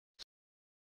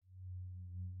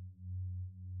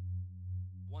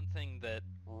thing that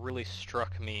really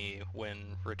struck me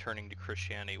when returning to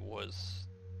Christianity was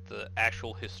the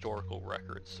actual historical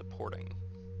records supporting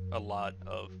a lot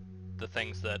of the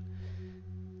things that,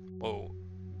 well,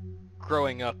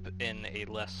 growing up in a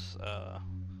less,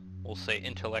 we'll say,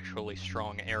 intellectually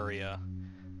strong area,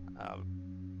 uh,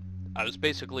 I was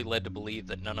basically led to believe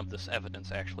that none of this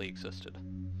evidence actually existed.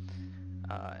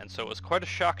 And so it was quite a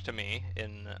shock to me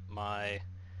in my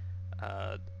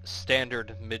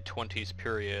standard mid-20s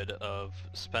period of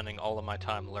spending all of my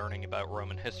time learning about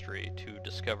Roman history to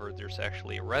discover there's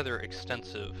actually a rather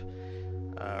extensive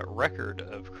record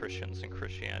of Christians and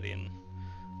Christianity in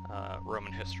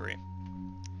Roman history.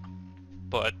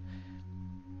 But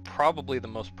probably the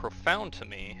most profound to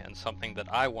me, and something that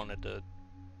I wanted to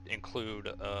include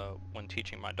when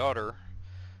teaching my daughter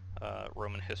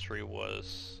Roman history,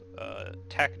 was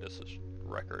Tacitus's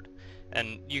record.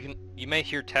 And you may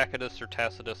hear Tacitus or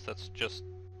Tacitus. That's just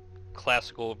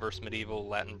classical versus medieval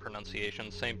Latin pronunciation.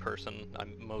 Same person. I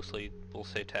mostly will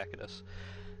say Tacitus.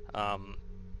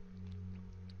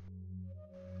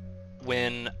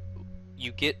 When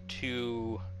you get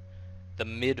to the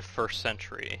mid-1st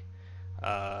century,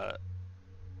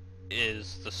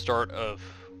 is the start of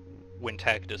when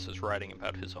Tacitus is writing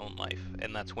about his own life,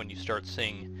 and that's when you start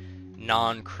seeing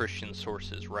non-Christian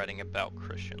sources writing about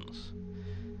Christians.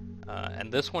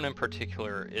 And this one in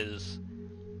particular is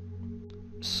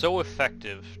so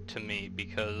effective to me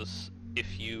because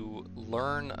if you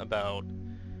learn about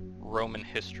Roman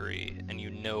history and you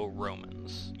know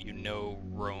Romans, you know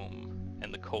Rome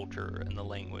and the culture and the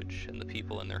language and the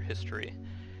people and their history,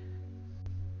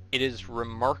 it is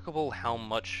remarkable how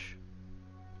much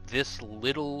this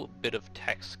little bit of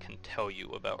text can tell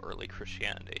you about early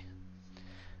Christianity.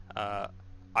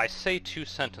 I say 2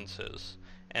 sentences,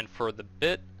 and for the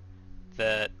bit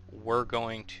that we're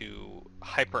going to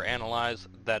hyperanalyze,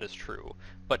 that is true.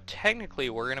 But technically,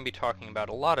 we're going to be talking about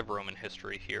a lot of Roman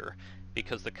history here,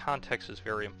 because the context is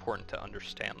very important to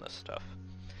understand this stuff.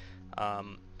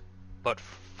 But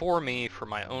for me, for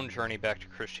my own journey back to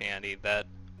Christianity, that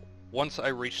once I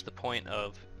reached the point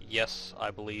of, yes,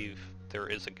 I believe there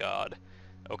is a God,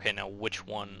 okay, now which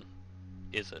one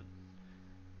is it?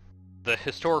 The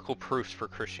historical proofs for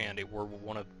Christianity were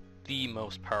one of the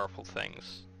most powerful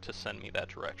things to send me that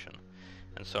direction.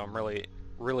 And so I'm really,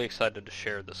 really excited to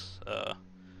share this,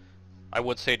 I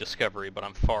would say discovery, but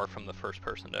I'm far from the first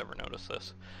person to ever notice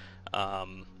this,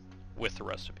 with the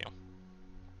rest of you.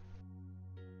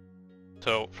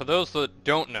 So, for those that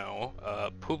don't know,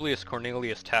 Publius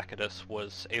Cornelius Tacitus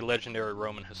was a legendary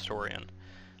Roman historian.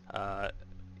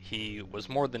 He was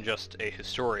more than just a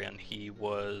historian. He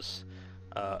was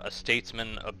a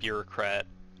statesman, a bureaucrat,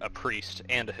 a priest,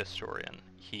 and a historian.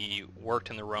 He worked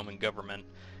in the Roman government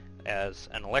as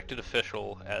an elected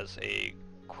official, as a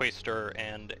quaestor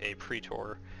and a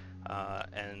praetor,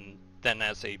 and then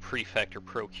as a prefect or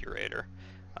procurator,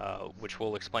 which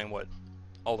we'll explain what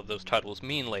all of those titles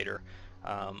mean later,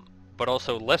 but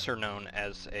also lesser known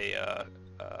as a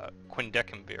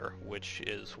quindecimvir, which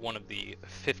is one of the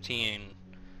 15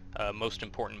 most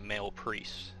important male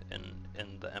priests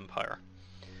in the empire.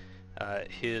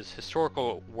 His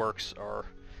historical works are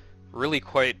really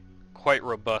quite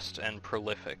robust and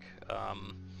prolific.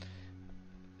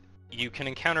 You can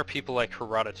encounter people like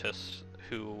Herodotus,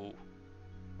 who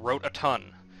wrote a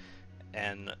ton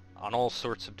and on all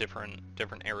sorts of different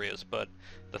areas, but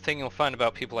the thing you'll find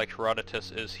about people like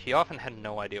Herodotus is he often had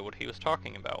no idea what he was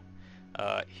talking about.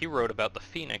 He wrote about the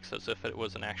phoenix as if it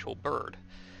was an actual bird.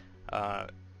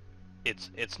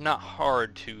 It's not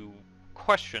hard to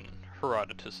question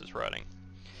Herodotus's writing.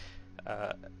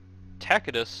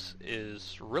 Tacitus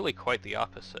is really quite the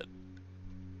opposite.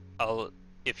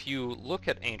 If you look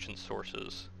at ancient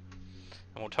sources,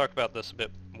 and we'll talk about this a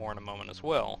bit more in a moment as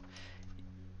well,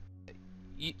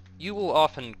 you will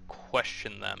often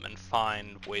question them and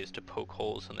find ways to poke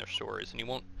holes in their stories, and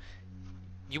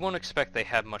you won't expect they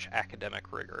have much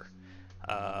academic rigor.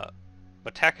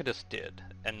 But Tacitus did,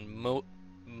 and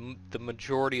the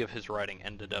majority of his writing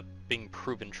ended up being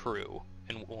proven true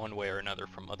in one way or another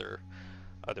from other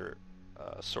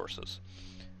sources.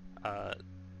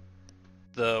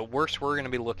 The works we're going to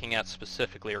be looking at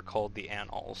specifically are called the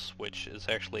Annals, which is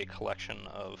actually a collection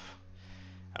of,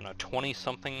 I don't know,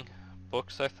 20-something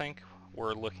books, I think.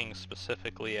 We're looking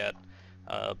specifically at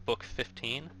book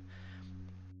 15.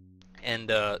 And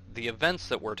the events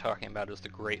that we're talking about is the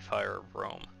Great Fire of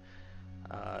Rome.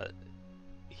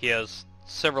 He has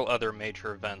several other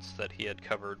major events that he had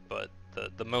covered, but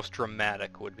the most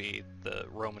dramatic would be the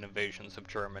Roman invasions of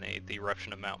Germany, the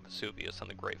eruption of Mount Vesuvius, and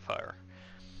the Great Fire.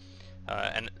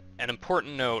 And an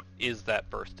important note is that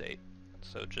birth date.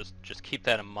 So just keep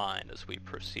that in mind as we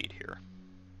proceed here.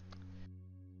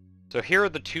 So here are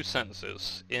the two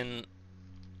sentences in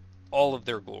all of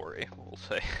their glory, we'll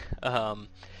say.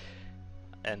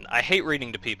 And I hate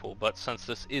reading to people, but since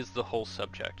this is the whole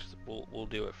subject, we'll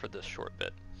do it for this short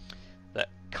bit. That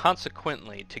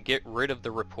consequently, to get rid of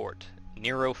the report,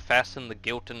 Nero fastened the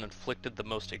guilt and inflicted the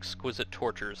most exquisite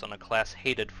tortures on a class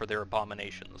hated for their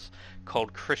abominations,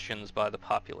 called Christians by the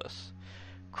populace.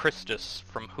 Christus,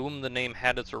 from whom the name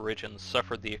had its origin,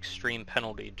 suffered the extreme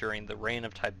penalty during the reign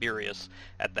of Tiberius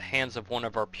at the hands of one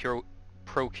of our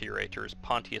procurators,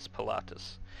 Pontius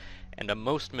Pilatus. And a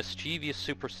most mischievous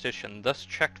superstition, thus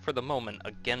checked for the moment,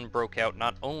 again broke out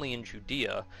not only in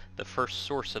Judea, the first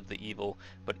source of the evil,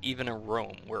 but even in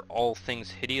Rome, where all things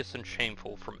hideous and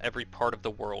shameful from every part of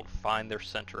the world find their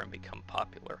center and become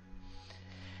popular.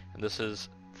 And this is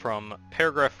from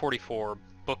paragraph 44,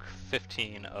 book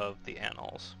 15 of the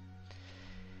Annals.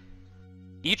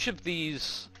 Each of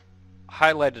these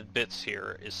highlighted bits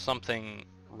here is something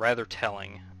rather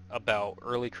telling about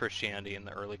early Christianity and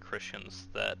the early Christians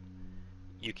that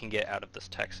you can get out of this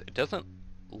text. It doesn't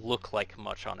look like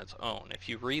much on its own. If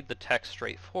you read the text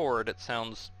straightforward, it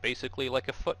sounds basically like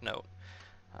a footnote.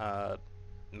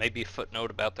 Maybe a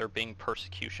footnote about there being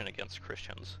persecution against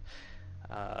Christians.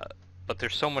 But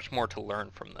there's so much more to learn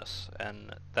from this,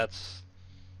 and that's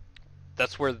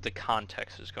where the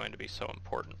context is going to be so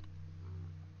important.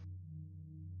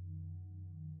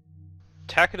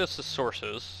 Tacitus'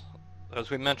 sources,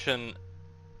 as we mentioned,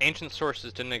 ancient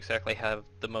sources didn't exactly have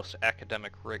the most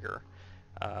academic rigor.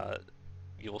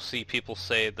 You'll see people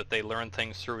say that they learn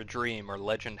things through a dream or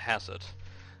legend has it.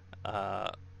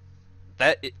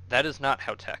 That is not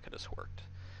how Tacitus worked.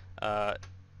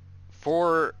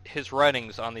 For his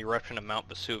writings on the eruption of Mount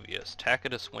Vesuvius,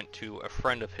 Tacitus went to a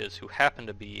friend of his who happened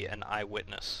to be an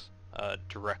eyewitness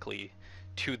directly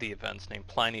to the events, named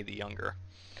Pliny the Younger.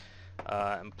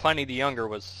 And Pliny the Younger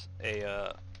was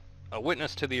a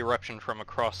witness to the eruption from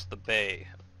across the bay,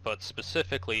 but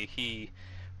specifically he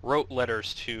wrote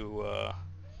letters to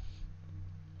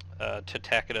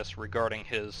Tacitus regarding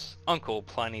his uncle,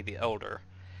 Pliny the Elder.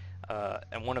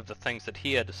 And one of the things that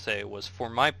he had to say was, "For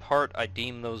my part, I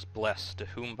deem those blessed to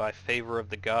whom by favor of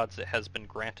the gods it has been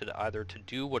granted either to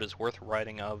do what is worth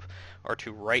writing of, or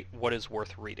to write what is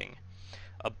worth reading.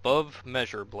 Above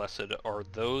measure blessed are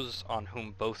those on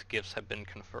whom both gifts have been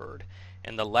conferred,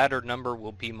 and the latter number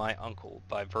will be my uncle,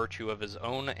 by virtue of his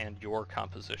own and your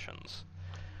compositions."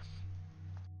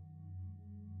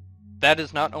 That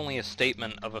is not only a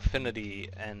statement of affinity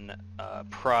and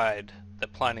pride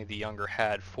that Pliny the Younger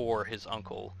had for his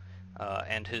uncle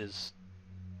and his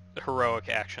heroic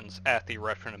actions at the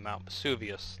eruption of Mount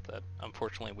Vesuvius, that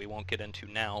unfortunately we won't get into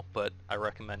now, but I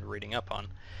recommend reading up on.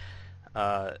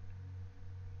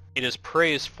 It is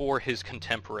praise for his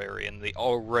contemporary and the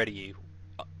already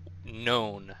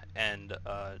known and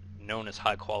known as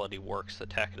high-quality works that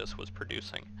Tacitus was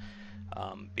producing,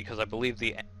 because I believe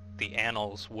the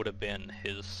Annals would have been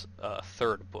his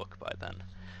third book by then.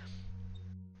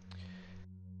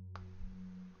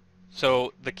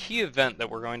 So the key event that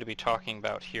we're going to be talking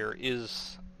about here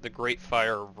is the Great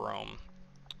Fire of Rome.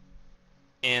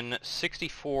 In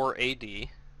 64 AD,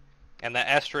 and the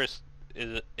asterisk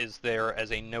is there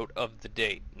as a note of the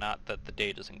date, not that the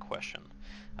date is in question.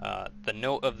 The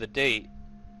note of the date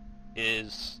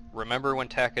is, remember when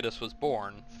Tacitus was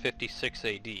born, 56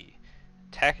 AD.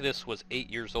 Tacitus was 8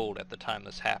 years old at the time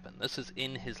this happened. This is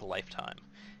in his lifetime,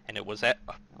 and it was a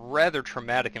rather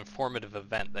traumatic and formative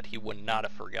event that he would not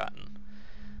have forgotten.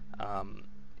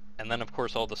 And then, of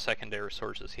course, all the secondary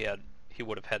sources he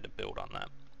would have had to build on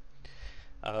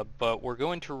that. But we're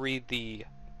going to read the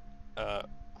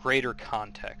greater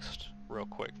context real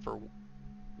quick for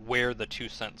where the two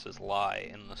sentences lie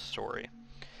in the story.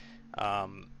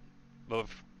 But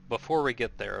before we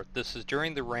get there, this is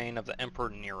during the reign of the Emperor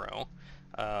Nero,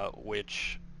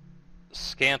 which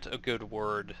scant a good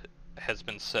word has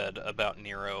been said about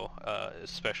Nero,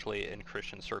 especially in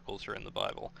Christian circles or in the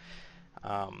Bible.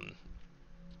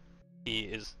 He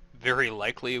is very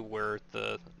likely where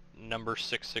the number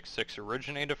 666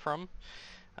 originated from,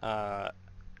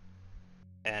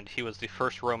 and he was the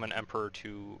first Roman emperor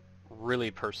to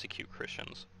really persecute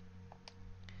Christians.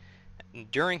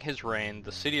 During his reign,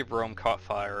 the city of Rome caught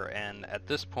fire, and at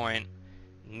this point,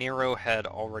 Nero had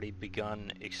already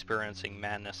begun experiencing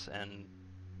madness and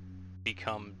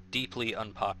become deeply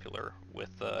unpopular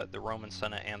with the Roman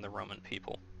Senate and the Roman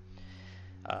people.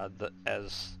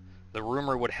 As the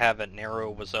rumor would have it,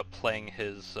 Nero was up playing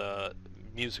his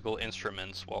musical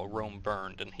instruments while Rome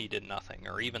burned and he did nothing,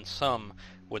 or even some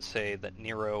would say that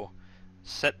Nero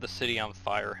set the city on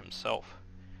fire himself.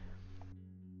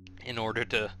 in order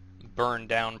to burn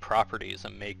down properties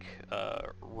and make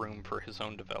room for his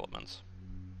own developments.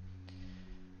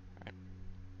 Right.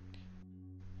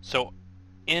 So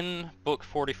in book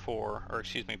 44, or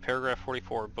excuse me, paragraph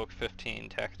 44 of book 15,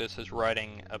 Tacitus is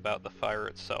writing about the fire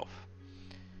itself.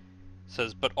 It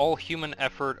says, "But all human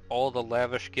effort, all the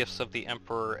lavish gifts of the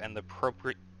emperor, and the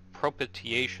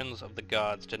propitiations of the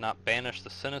gods did not banish the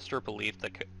sinister belief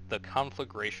that the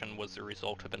conflagration was the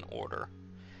result of an order.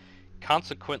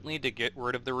 Consequently, to get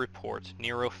rid of the report,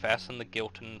 Nero fastened the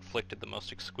guilt and inflicted the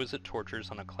most exquisite tortures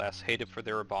on a class hated for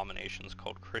their abominations,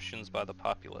 called Christians by the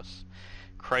populace.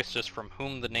 Christus, from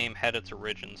whom the name had its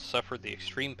origin, suffered the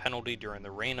extreme penalty during the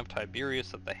reign of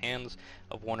Tiberius at the hands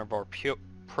of one of our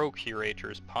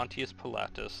procurators, Pontius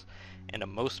Pilatus, and a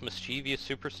most mischievous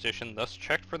superstition, thus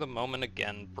checked for the moment,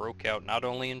 again broke out not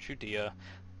only in Judea,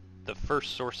 the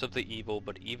first source of the evil,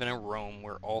 but even in Rome,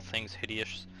 where all things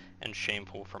hideous and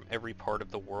shameful from every part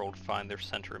of the world find their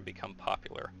center and become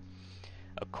popular.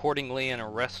 Accordingly, an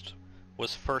arrest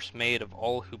was first made of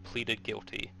all who pleaded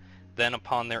guilty. Then,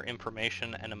 upon their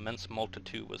information, an immense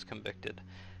multitude was convicted,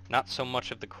 not so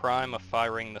much of the crime of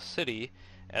firing the city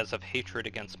as of hatred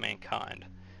against mankind.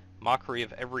 Mockery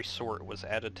of every sort was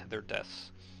added to their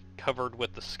deaths. Covered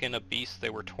with the skin of beasts, they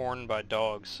were torn by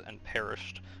dogs and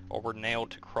perished, or were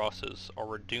nailed to crosses, or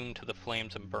were doomed to the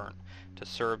flames and burnt, to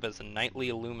serve as a nightly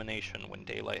illumination when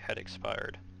daylight had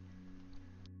expired.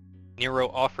 Nero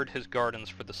offered his gardens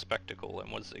for the spectacle,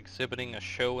 and was exhibiting a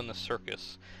show in the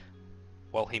circus,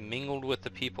 while he mingled with the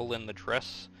people in the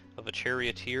dress of a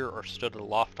charioteer or stood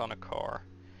aloft on a car.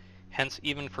 Hence,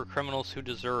 even for criminals who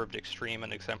deserved extreme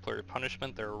and exemplary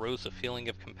punishment, there arose a feeling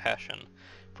of compassion,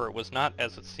 for it was not,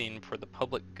 as it seemed, for the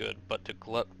public good, but to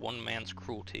glut one man's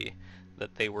cruelty,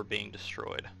 that they were being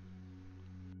destroyed."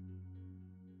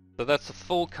 So that's the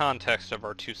full context of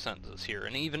our two sentences here,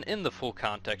 and even in the full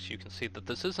context you can see that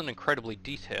this isn't incredibly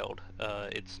detailed.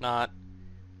 It's not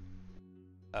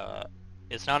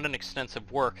an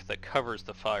extensive work that covers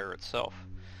the fire itself.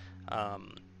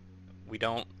 We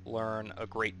don't learn a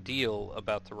great deal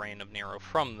about the reign of Nero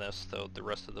from this, though the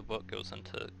rest of the book goes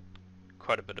into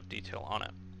quite a bit of detail on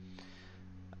it.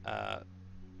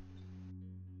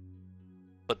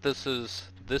 But this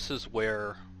is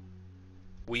where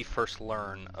we first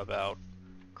learn about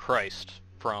Christ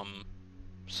from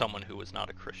someone who is not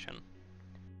a Christian.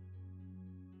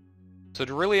 So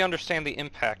to really understand the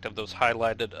impact of those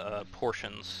highlighted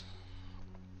portions,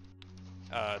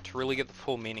 to really get the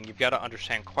full meaning, you've got to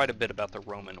understand quite a bit about the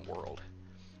Roman world.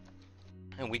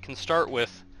 And we can start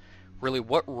with really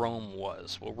what Rome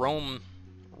was. Well,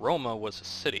 Roma was a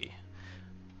city,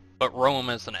 but Rome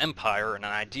as an empire and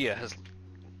an idea has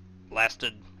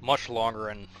lasted much longer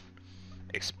and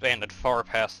expanded far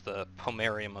past the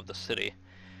pomerium of the city.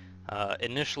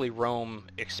 Initially, Rome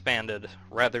expanded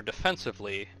rather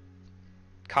defensively,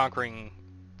 conquering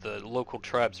the local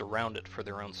tribes around it for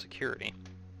their own security.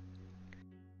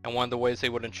 And one of the ways they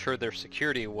would ensure their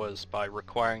security was by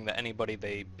requiring that anybody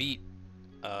they beat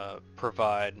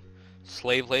provide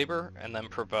slave labor and then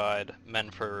provide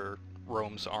men for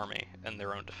Rome's army and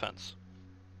their own defense.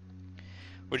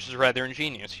 Which is rather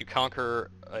ingenious. You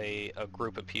conquer a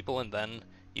group of people and then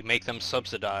you make them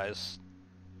subsidize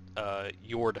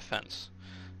your defense,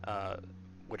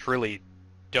 which really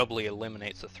doubly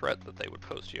eliminates the threat that they would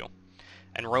pose to you.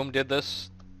 And Rome did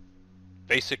this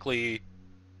basically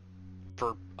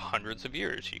for hundreds of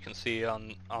years. You can see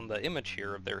on the image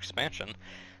here of their expansion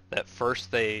that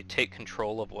first they take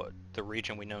control of what the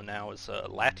region we know now is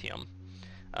Latium,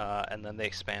 and then they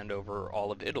expand over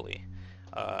all of Italy.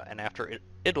 And after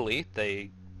Italy,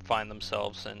 they find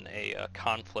themselves in a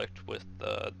conflict with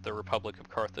the Republic of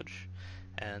Carthage,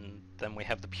 and then we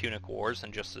have the Punic Wars,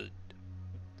 and just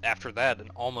after that,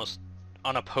 an almost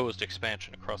unopposed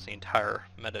expansion across the entire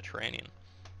Mediterranean.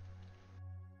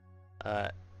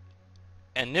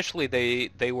 Initially,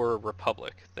 they were a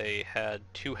republic. They had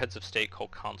two heads of state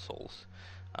called consuls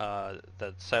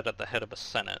that sat at the head of a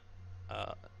senate.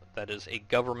 That is a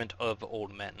government of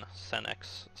old men,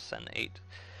 senex, senate,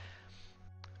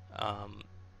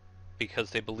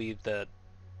 because they believed that,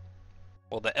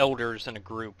 well, the elders in a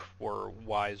group were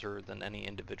wiser than any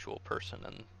individual person,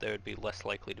 and they would be less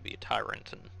likely to be a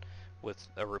tyrant, and with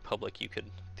a republic you could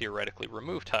theoretically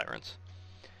remove tyrants.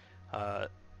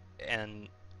 And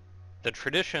the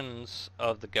traditions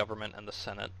of the government and the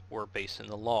Senate were based in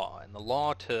the law, and the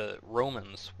law to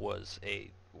Romans was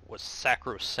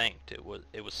sacrosanct. It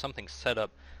was something set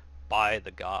up by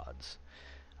the gods.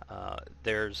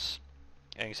 There's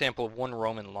an example of one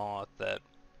Roman law that,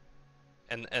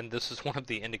 and this is one of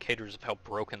the indicators of how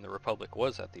broken the Republic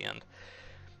was at the end,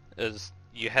 is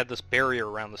you had this barrier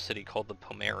around the city called the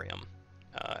Pomerium,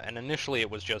 and initially it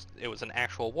was an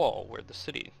actual wall where the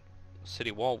city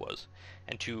wall was,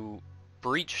 and to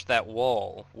breach that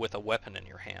wall with a weapon in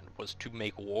your hand was to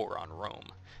make war on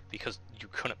Rome, because you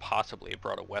couldn't possibly have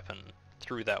brought a weapon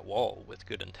through that wall with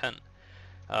good intent.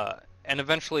 And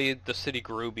eventually the city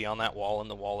grew beyond that wall, and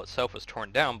the wall itself was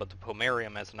torn down, but the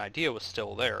Pomerium as an idea was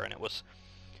still there, and it was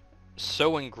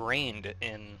so ingrained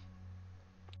in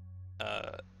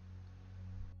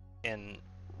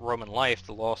Roman life,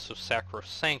 the law so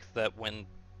sacrosanct, that when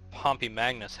Pompey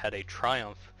Magnus had a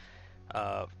triumph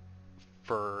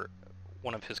for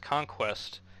one of his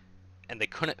conquests, and they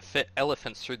couldn't fit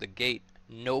elephants through the gate,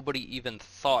 nobody even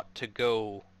thought to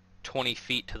go 20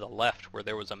 feet to the left where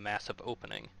there was a massive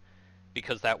opening,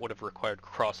 because that would have required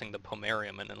crossing the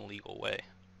Pomerium in an illegal way.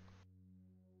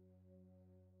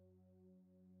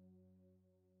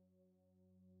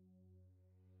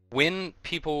 When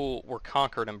people were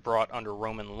conquered and brought under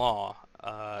Roman law,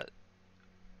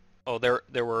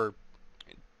 there were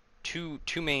two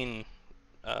main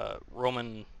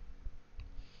Roman,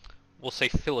 we'll say,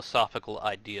 philosophical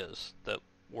ideas that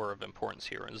were of importance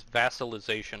here: is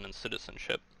vassalization and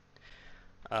citizenship.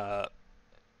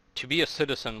 To be a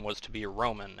citizen was to be a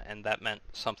Roman, and that meant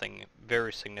something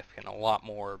very significant, a lot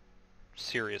more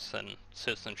serious than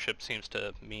citizenship seems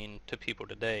to mean to people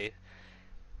today.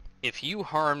 If you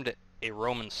harmed a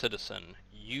Roman citizen,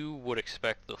 you would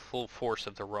expect the full force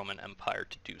of the Roman Empire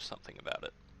to do something about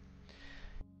it.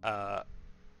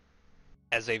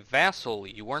 As a vassal,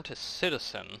 you weren't a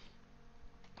citizen,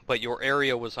 but your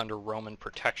area was under Roman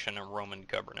protection and Roman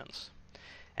governance.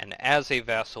 And as a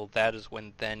vassal, that is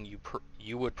when then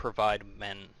you would provide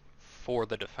men for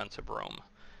the defense of Rome,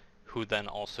 who then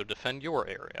also defend your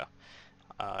area.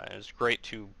 It was great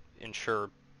to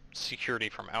ensure security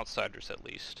from outsiders, at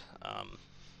least.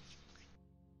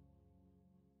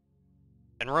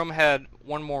 And Rome had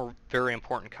one more very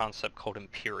important concept called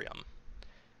imperium.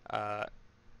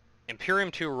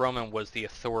 Imperium to a Roman was the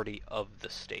authority of the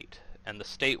state, and the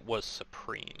state was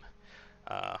supreme.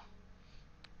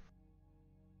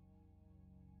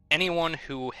 Anyone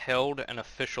who held an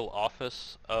official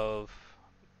office of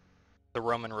the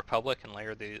Roman Republic and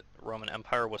later the Roman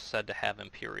Empire was said to have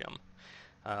imperium.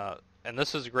 And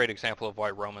this is a great example of why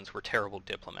Romans were terrible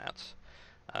diplomats.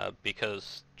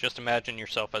 Because just imagine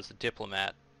yourself as a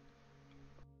diplomat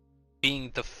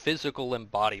being the physical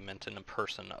embodiment in a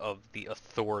person of the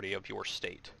authority of your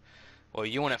state. Well,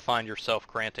 you wouldn't find yourself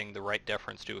granting the right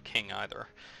deference to a king either.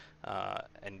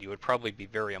 And you would probably be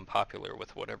very unpopular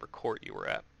with whatever court you were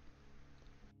at.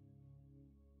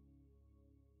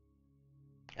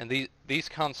 And these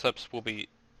concepts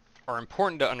are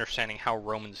important to understanding how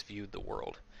Romans viewed the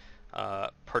world.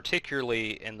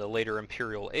 Particularly in the later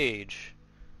imperial age,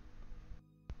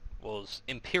 was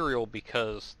imperial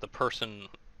because the person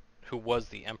who was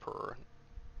the emperor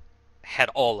had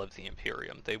all of the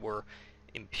imperium. They were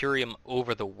imperium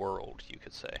over the world, you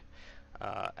could say.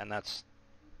 And that's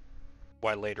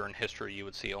why later in history you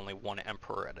would see only one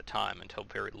emperor at a time until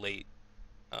very late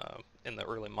in the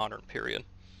early modern period.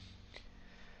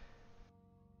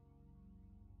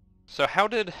 So how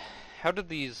did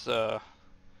these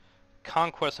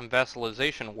conquest and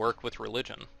vassalization work with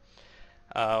religion?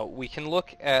 We can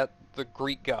look at the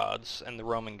Greek gods and the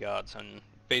Roman gods, and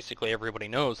basically everybody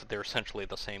knows that they're essentially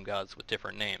the same gods with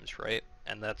different names, right?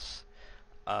 And that's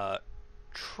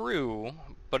true,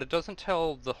 but it doesn't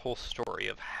tell the whole story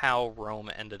of how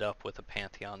Rome ended up with a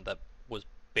pantheon that was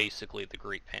basically the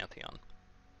Greek pantheon.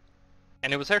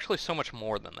 And it was actually so much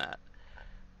more than that.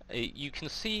 You can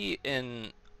see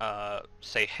in,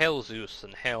 say, Hail Zeus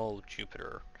and Hail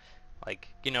Jupiter, like,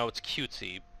 it's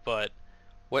cutesy, but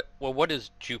what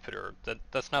is Jupiter?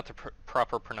 That's not the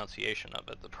proper pronunciation of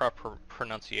it. The proper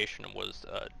pronunciation was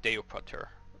Deo Pater,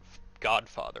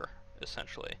 Godfather,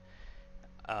 essentially,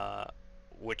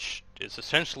 which is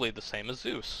essentially the same as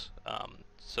Zeus.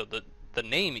 So the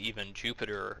name, even,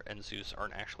 Jupiter and Zeus,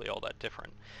 aren't actually all that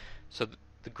different. So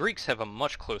the Greeks have a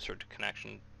much closer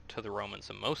connection to the Romans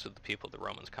than most of the people the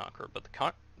Romans conquered, but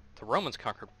the Romans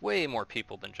conquered way more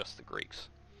people than just the Greeks.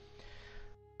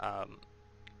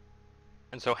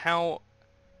 And so how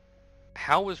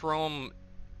was Rome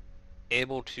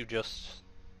able to just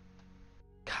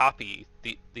copy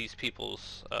these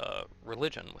people's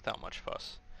religion without much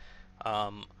fuss?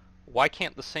 Why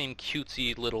can't the same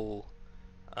cutesy little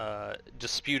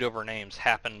dispute over names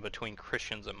happen between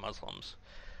Christians and Muslims?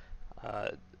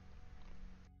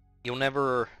 You'll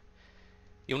never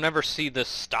see this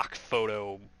stock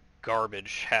photo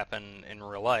garbage happen in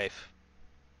real life.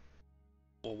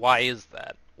 Well, why is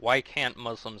that? Why can't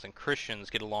Muslims and Christians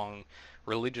get along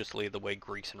religiously the way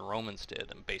Greeks and Romans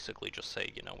did, and basically just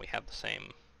say, we have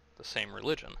the same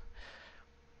religion?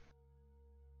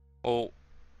 Well,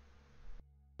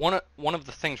 one of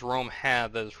the things Rome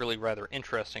had that is really rather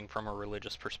interesting from a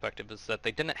religious perspective is that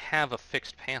they didn't have a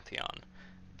fixed pantheon.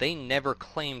 They never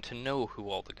claimed to know who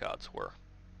all the gods were.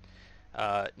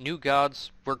 New gods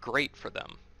were great for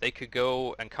them. They could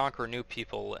go and conquer new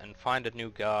people and find a new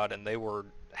god, and they were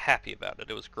happy about it.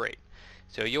 It was great.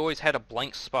 So you always had a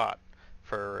blank spot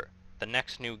for the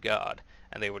next new god,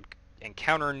 and they would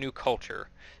encounter a new culture,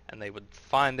 and they would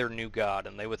find their new god,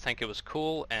 and they would think it was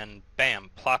cool, and bam,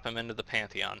 plop him into the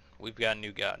pantheon. We've got a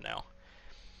new god now.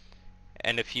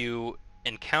 And if you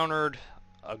encountered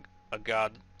a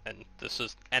god, and this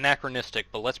is anachronistic,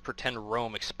 but let's pretend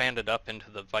Rome expanded up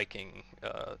into the Viking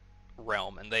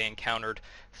realm, and they encountered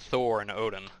Thor and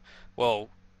Odin. Well,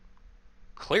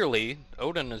 clearly,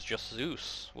 Odin is just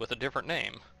Zeus with a different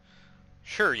name.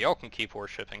 Sure, y'all can keep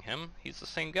worshipping him. He's the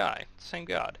same guy, same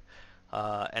god.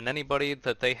 And anybody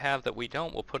that they have that we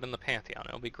don't, we'll put in the pantheon.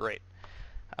 It'll be great.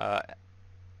 And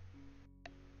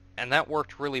that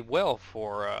worked really well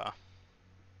for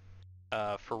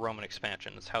Roman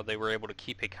expansion. It's how they were able to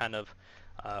keep a kind of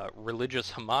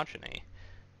religious homogeny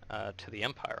to the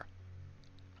empire.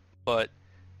 But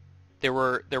there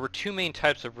were two main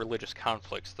types of religious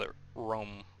conflicts that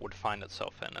Rome would find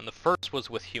itself in, and the first was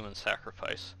with human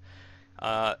sacrifice.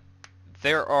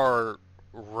 There are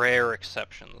rare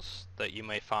exceptions that you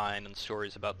may find in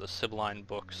stories about the Sibylline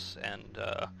books and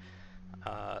the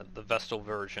Vestal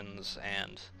versions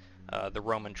and the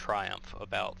Roman triumph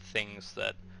about things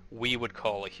that we would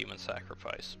call a human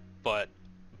sacrifice. But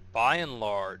by and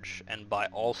large, and by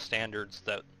all standards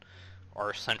that are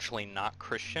essentially not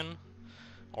Christian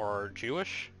or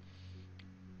Jewish,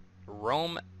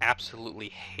 Rome absolutely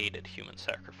hated human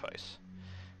sacrifice.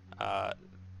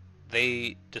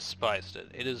 They despised it.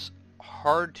 It is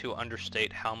hard to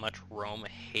understate how much Rome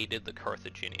hated the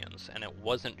Carthaginians, and it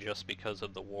wasn't just because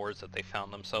of the wars that they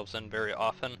found themselves in very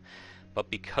often, but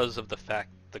because of the fact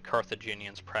the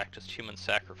Carthaginians practiced human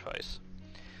sacrifice.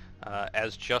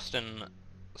 As Justin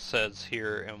says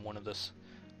here in one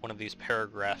of these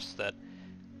paragraphs, that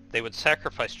they would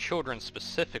sacrifice children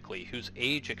specifically, whose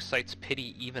age excites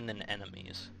pity even in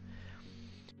enemies.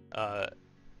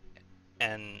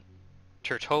 And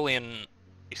Tertullian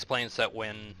explains that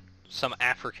when some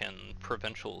African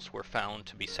provincials were found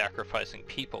to be sacrificing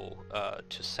people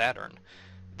to Saturn,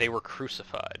 they were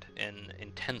crucified in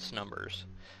intense numbers.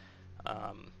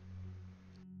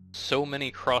 So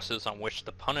many crosses on which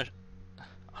the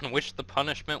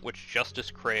punishment which justice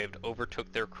craved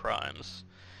overtook their crimes.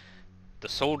 The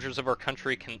soldiers of our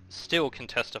country still can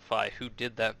testify who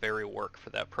did that very work for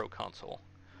that proconsul.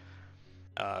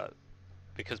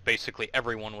 Because basically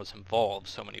everyone was involved,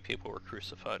 so many people were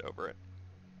crucified over it.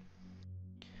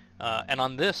 And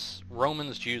on this,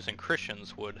 Romans, Jews, and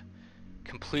Christians would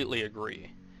completely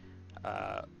agree.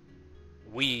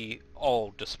 We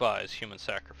all despise human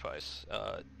sacrifice.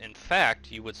 In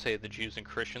fact, you would say the Jews and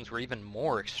Christians were even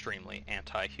more extremely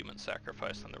anti-human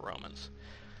sacrifice than the Romans.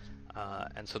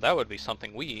 And so that would be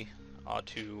something we ought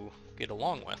to get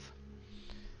along with.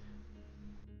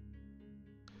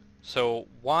 So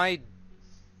why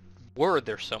were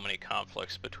there so many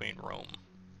conflicts between Rome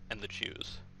and the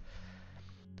Jews?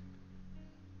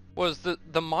 Was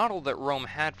the model that Rome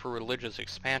had for religious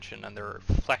expansion and their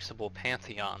flexible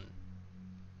pantheon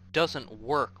doesn't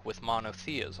work with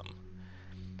monotheism.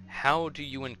 How do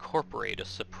you incorporate a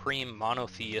supreme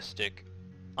monotheistic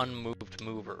unmoved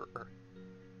mover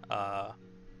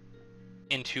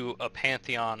into a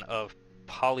pantheon of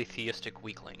polytheistic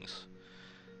weaklings?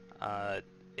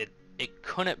 It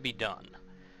couldn't be done.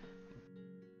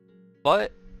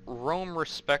 But Rome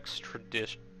respected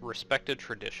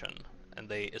tradition, and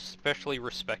they especially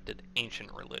respected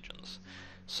ancient religions.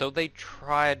 So they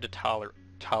tried to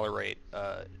tolerate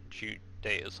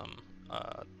Judaism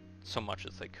so much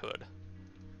as they could.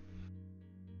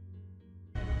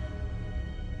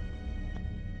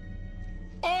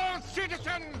 All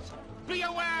citizens, be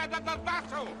aware that the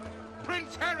vassal,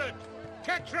 Prince Herod,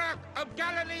 Tetrarch of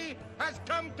Galilee, has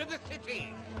come to the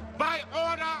city. By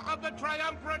order of the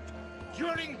triumvirate,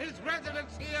 during his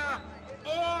residence here,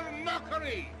 all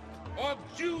mockery of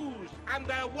Jews and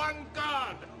their one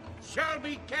God shall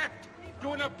be kept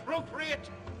to an appropriate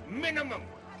minimum.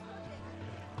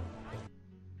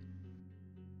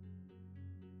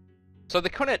 So they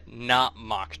couldn't not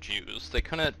mock Jews. They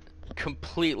couldn't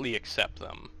completely accept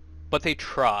them. But they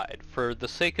tried, for the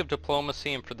sake of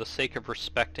diplomacy and for the sake of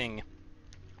respecting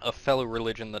a fellow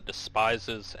religion that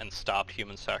despises and stopped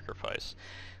human sacrifice.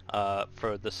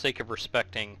 for the sake of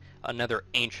respecting another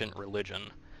ancient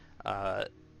religion.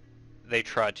 They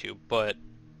tried to, but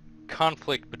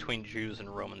conflict between Jews and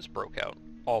Romans broke out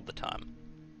all the time.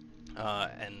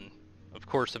 And of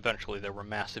course, eventually there were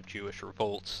massive Jewish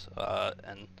revolts,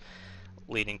 and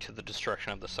leading to the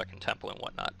destruction of the Second Temple and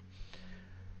whatnot.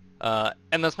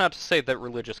 And that's not to say that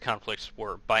religious conflicts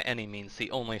were by any means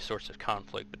the only source of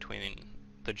conflict between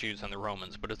the Jews and the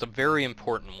Romans, but it's a very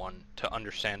important one to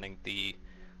understanding the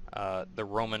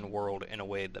Roman world in a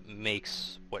way that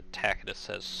makes what Tacitus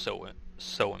says so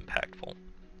impactful.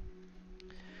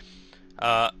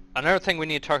 Another thing we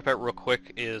need to talk about real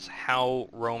quick is how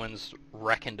Romans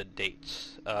reckoned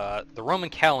dates. The Roman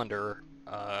calendar,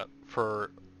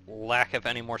 for lack of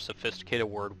any more sophisticated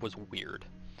word, was weird.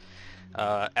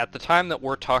 At the time that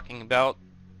we're talking about,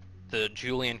 the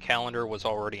Julian calendar was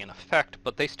already in effect,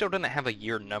 but they still didn't have a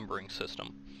year numbering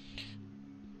system.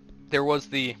 There was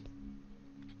the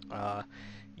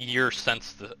year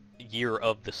since the year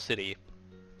of the city,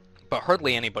 but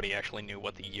hardly anybody actually knew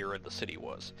what the year of the city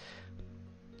was.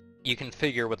 You can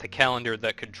figure with a calendar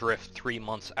that could drift 3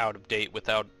 months out of date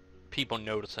without people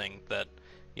noticing that,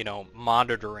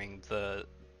 monitoring the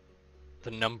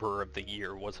number of the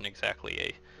year wasn't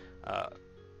exactly a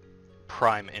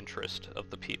prime interest of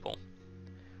the people.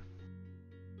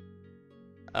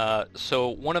 So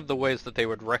one of the ways that they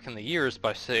would reckon the years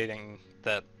by stating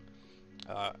that,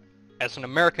 as an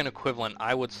American equivalent,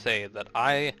 I would say that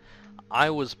I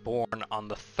was born on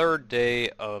the 3rd day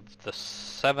of the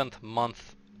 7th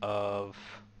month of,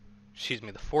 the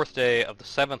 4th day of the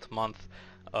 7th month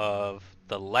of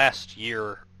the last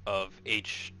year of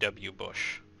H.W.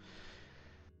 Bush.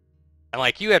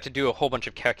 And you have to do a whole bunch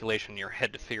of calculation in your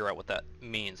head to figure out what that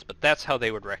means, but that's how they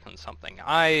would reckon something.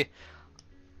 I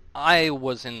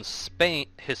was in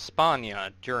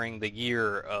Hispania during the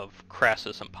year of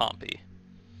Crassus and Pompey.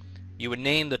 You would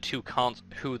name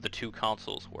who the two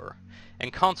consuls were.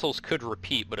 And consuls could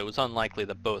repeat, but it was unlikely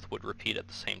that both would repeat at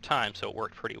the same time, so it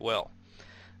worked pretty well.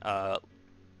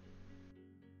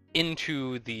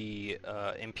 Into the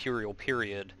imperial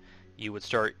period, you would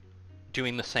start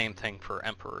doing the same thing for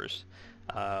emperors,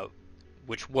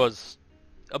 which was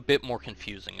a bit more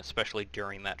confusing, especially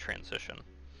during that transition.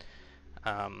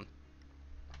 Let's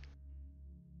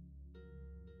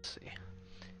see.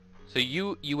 So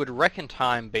you would reckon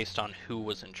time based on who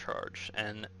was in charge.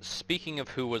 And speaking of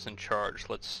who was in charge,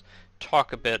 let's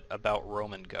talk a bit about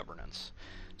Roman governance.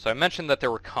 So I mentioned that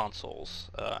there were consuls.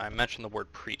 I mentioned the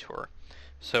word praetor.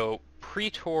 So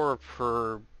praetor,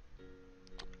 for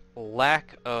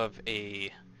lack of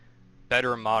a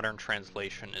better modern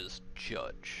translation, is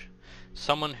judge.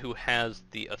 Someone who has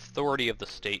the authority of the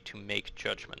state to make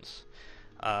judgments.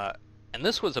 And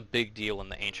this was a big deal in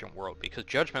the ancient world because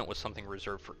judgment was something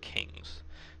reserved for kings.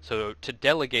 So to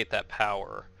delegate that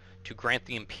power, to grant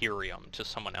the imperium to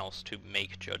someone else to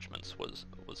make judgments was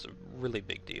a really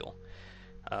big deal.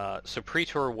 So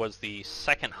praetor was the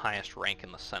second highest rank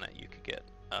in the Senate you could get,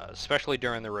 especially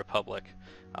during the Republic,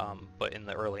 but in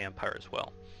the early Empire as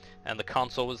well. And the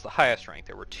consul was the highest rank.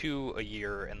 There were 2 a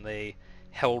year, and they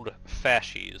held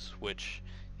fasces, which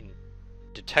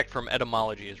detect from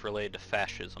etymology is related to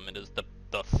fascism. It is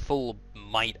the full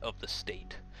might of the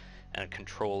state and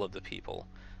control of the people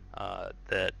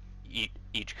that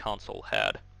each consul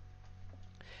had.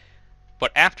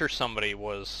 But after somebody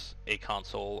was a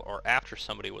consul, or after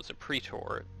somebody was a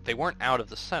praetor, they weren't out of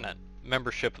the Senate.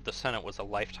 Membership of the Senate was a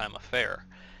lifetime affair.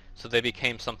 So they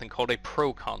became something called a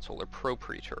proconsul or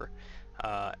propraetor.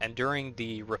 And during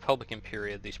the Republican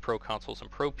period, these proconsuls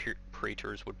and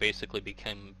propraetors would basically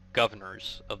become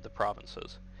governors of the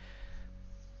provinces.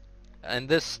 And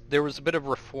there was a bit of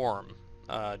reform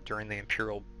during the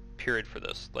imperial period for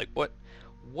this.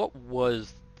 What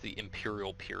was the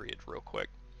imperial period, real quick?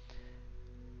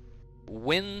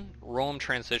 When Rome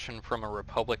transitioned from a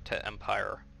republic to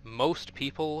empire, most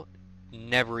people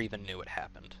never even knew it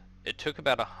happened. It took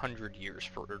about 100 years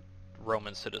for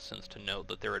Roman citizens to know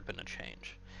that there had been a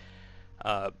change.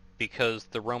 Because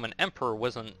the Roman emperor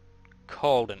wasn't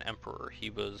called an emperor. He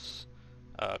was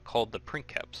called the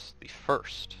princeps, the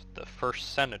first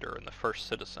senator and the first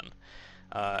citizen.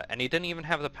 And he didn't even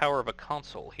have the power of a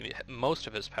consul. Most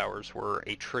of his powers were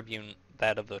a tribune,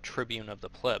 that of the tribune of the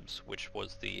plebs, which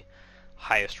was the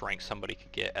highest rank somebody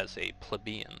could get as a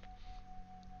plebeian.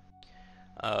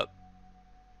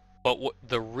 But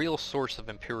the real source of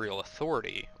imperial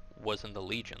authority was in the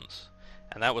legions,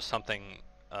 and that was something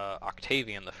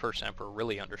Octavian, the first emperor,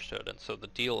 really understood. And so the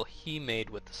deal he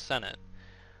made with the Senate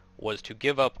was to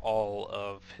give up all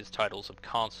of his titles of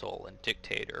consul and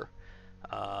dictator,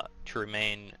 to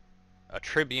remain a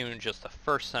tribune, just the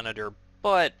first senator,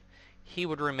 but he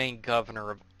would remain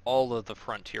governor of all of the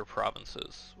frontier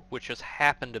provinces, which just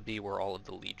happened to be where all of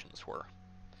the legions were.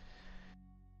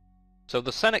 So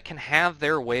the Senate can have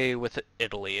their way with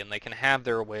Italy, and they can have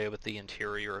their way with the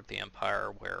interior of the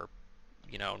empire where,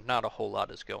 not a whole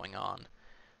lot is going on.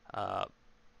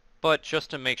 But just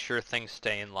to make sure things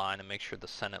stay in line and make sure the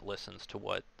Senate listens to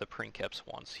what the Princeps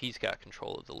wants, he's got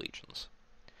control of the legions.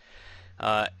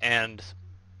 And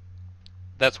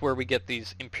that's where we get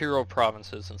these imperial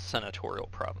provinces and senatorial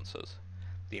provinces.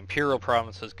 The imperial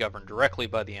provinces governed directly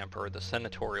by the emperor, the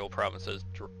senatorial provinces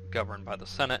governed by the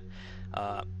Senate,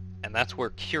 and that's where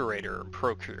curator and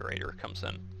procurator comes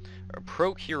in. A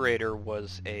procurator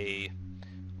was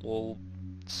we'll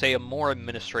say a more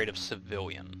administrative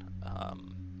civilian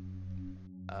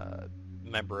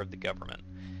member of the government.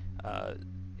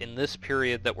 In this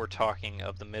period that we're talking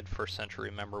of the mid-1st century,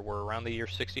 remember we're around the year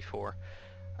 64,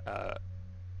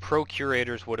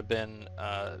 procurators would have been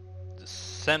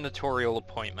senatorial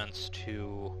appointments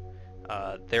to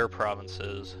their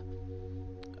provinces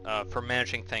for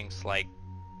managing things like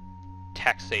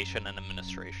taxation and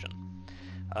administration.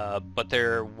 But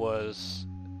there was,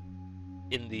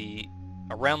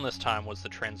 around this time was the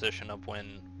transition of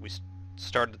when we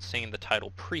started seeing the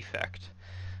title prefect,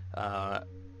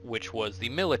 which was the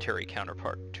military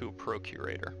counterpart to a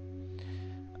procurator.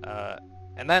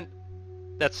 And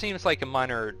that seems like a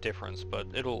minor difference, but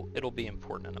it'll be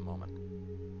important in a moment.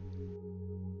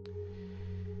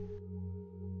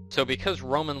 So because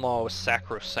Roman law was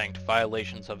sacrosanct,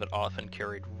 violations of it often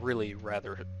carried really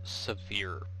rather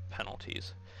severe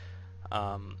penalties.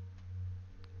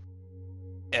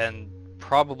 And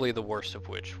probably the worst of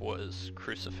which was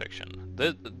crucifixion.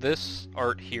 This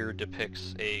art here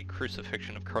depicts a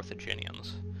crucifixion of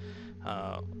Carthaginians,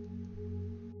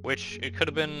 which it could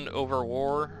have been over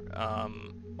war,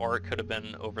 or it could have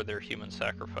been over their human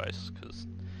sacrifice, because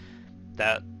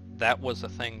that was a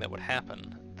thing that would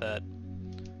happen. That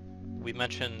we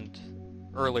mentioned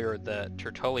earlier that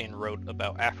Tertullian wrote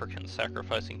about Africans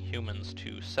sacrificing humans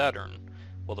to Saturn.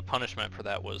 Well, the punishment for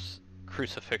that was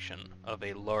crucifixion of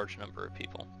a large number of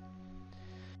people.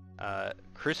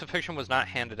 Crucifixion was not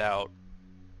handed out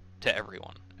to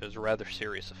everyone. It was a rather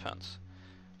serious offense.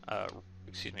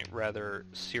 Rather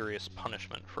serious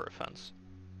punishment for offense.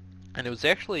 And it was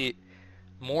actually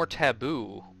more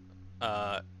taboo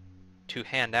to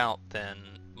hand out than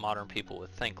modern people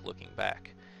would think looking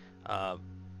back.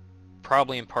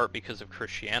 Probably in part because of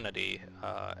Christianity,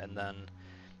 and then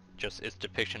just its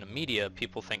depiction in media,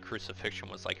 people think crucifixion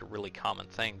was like a really common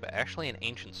thing, but actually in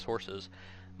ancient sources,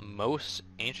 most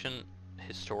ancient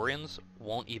historians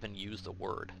won't even use the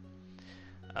word.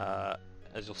 As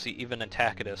you'll see, even in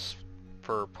Tacitus,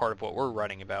 for part of what we're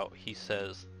writing about, he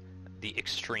says the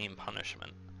extreme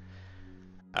punishment.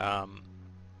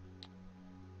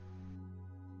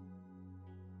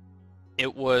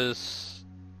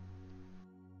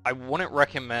 I wouldn't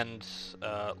recommend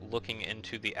looking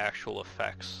into the actual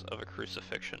effects of a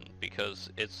crucifixion, because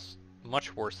it's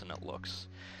much worse than it looks.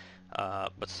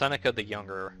 But Seneca the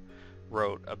Younger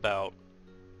wrote about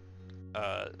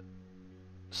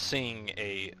seeing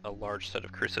a large set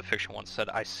of crucifixion once. Said,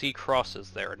 "I see crosses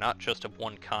there, not just of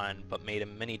one kind, but made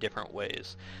in many different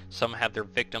ways. Some have their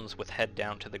victims with head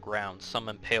down to the ground, some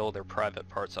impale their private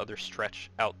parts, others stretch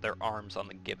out their arms on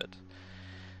the gibbet."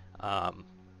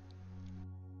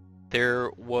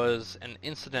 There was an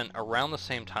incident around the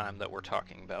same time that we're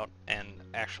talking about, and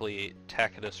actually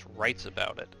Tacitus writes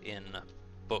about it in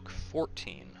book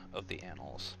 14 of the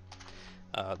Annals.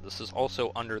 This is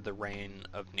also under the reign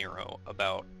of Nero,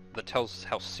 that tells us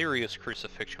how serious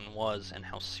crucifixion was and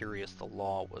how serious the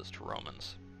law was to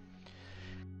Romans.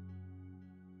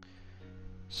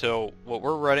 So what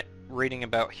we're reading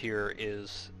about here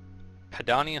is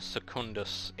Pedanius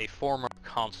Secundus, a former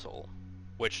consul,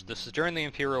 which this is during the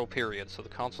imperial period, so the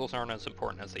consuls aren't as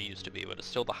important as they used to be, but it's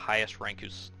still the highest rank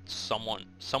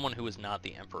someone who is not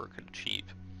the emperor could achieve.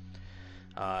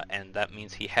 And that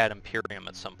means he had imperium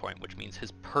at some point, which means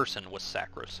his person was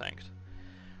sacrosanct.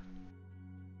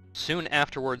 Soon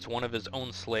afterwards, one of his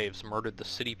own slaves murdered the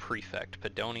city prefect,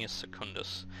 Pedanius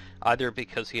Secundus, either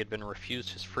because he had been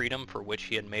refused his freedom for which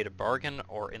he had made a bargain,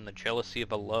 or in the jealousy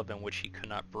of a love in which he could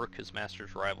not brook his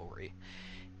master's rivalry.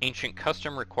 Ancient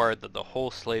custom required that the whole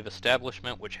slave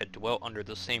establishment which had dwelt under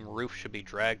the same roof should be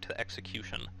dragged to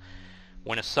execution,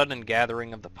 when a sudden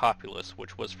gathering of the populace,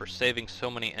 which was for saving so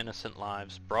many innocent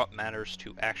lives, brought matters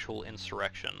to actual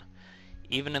insurrection.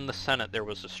 Even in the Senate there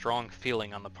was a strong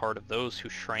feeling on the part of those who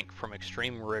shrank from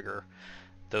extreme rigor,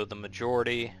 though the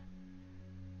majority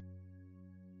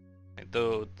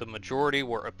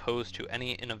were opposed to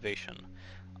any innovation.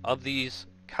 Of these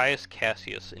Caius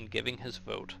Cassius, in giving his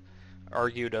vote,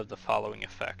 argued of the following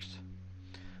effect.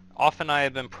 Often I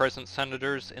have been present,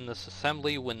 senators, in this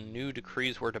assembly when new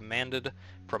decrees were demanded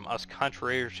from us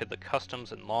contrary to the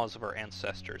customs and laws of our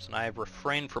ancestors, and I have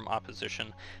refrained from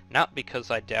opposition, not because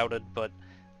I doubted, but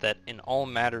that in all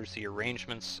matters the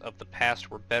arrangements of the past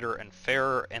were better and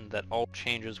fairer, and that all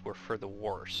changes were for the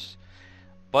worse,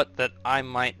 but that I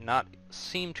might not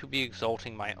seem to be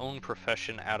exalting my own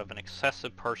profession out of an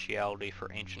excessive partiality for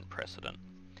ancient precedent.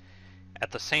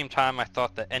 At the same time, I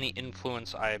thought that any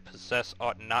influence I possess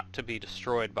ought not to be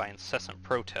destroyed by incessant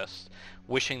protests,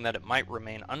 wishing that it might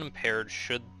remain unimpaired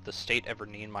should the state ever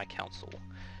need my counsel.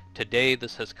 Today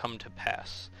this has come to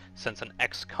pass, since an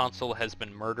ex-consul has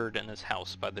been murdered in his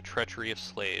house by the treachery of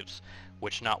slaves,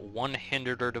 which not one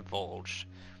hindered or divulged,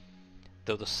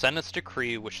 though the Senate's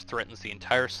decree, which threatens the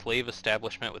entire slave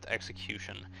establishment with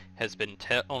execution, has been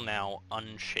till now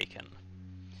unshaken.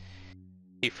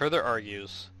 He further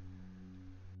argues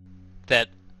that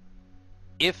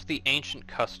if the ancient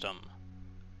custom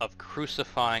of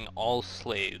crucifying all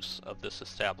slaves of this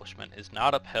establishment is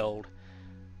not upheld,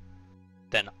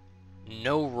 then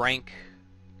no rank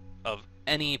of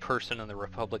any person in the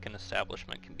Republican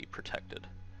establishment can be protected.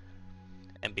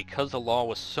 And because the law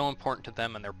was so important to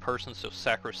them and their person so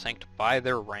sacrosanct by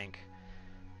their rank,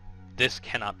 this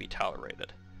cannot be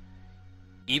tolerated.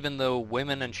 Even though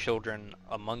women and children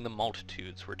among the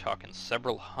multitudes, we're talking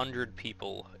several hundred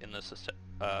people in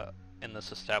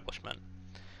this establishment,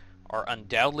 are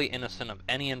undoubtedly innocent of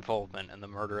any involvement in the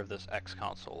murder of this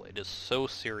ex-consul, it is so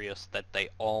serious that they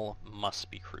all must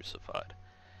be crucified.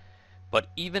 But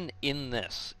even in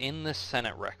this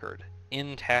Senate record,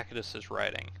 in Tacitus's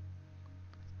writing,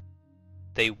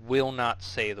 they will not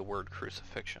say the word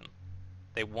crucifixion.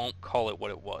 They won't call it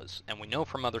what it was, and we know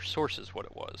from other sources what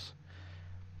it was.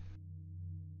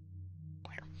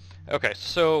 Okay,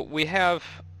 so we have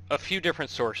a few different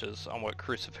sources on what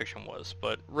crucifixion was,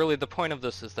 but really the point of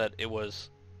this is that it was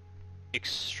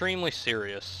extremely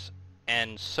serious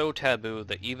and so taboo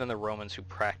that even the Romans who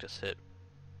practiced it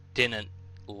didn't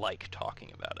like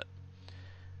talking about it.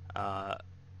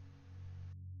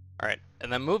 Alright,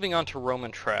 and then moving on to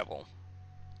Roman travel.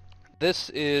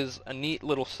 This is a neat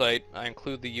little site. I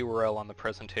include the URL on the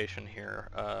presentation here,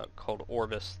 called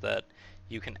Orbis, that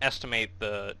you can estimate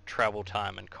the travel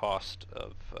time and cost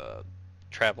of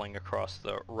traveling across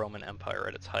the Roman Empire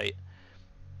at its height.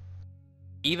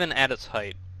 Even at its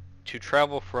height, to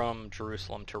travel from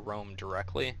Jerusalem to Rome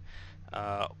directly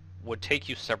would take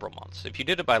you several months. If you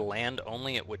did it by land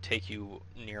only, it would take you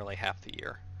nearly half the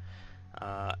year.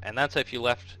 And that's if you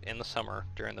left in the summer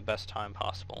during the best time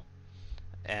possible.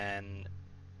 And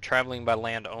traveling by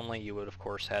land only, you would of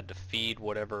course had to feed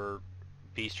whatever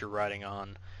beast you're riding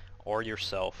on or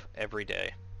yourself every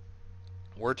day.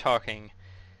 We're talking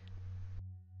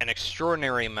an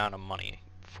extraordinary amount of money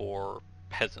for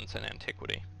peasants in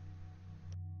antiquity.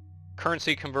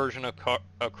 Currency conversion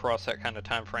across that kind of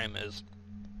time frame is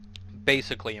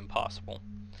basically impossible.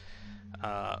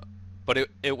 But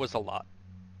it was a lot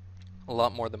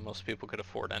more than most people could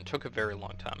afford, and it took a very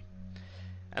long time.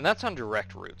 And that's on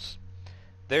direct routes.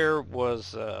 There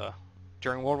was,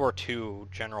 during World War II,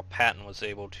 General Patton was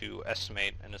able to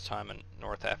estimate in his time in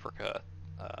North Africa,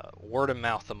 word of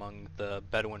mouth among the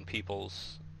Bedouin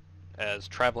peoples as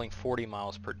traveling 40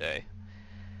 miles per day.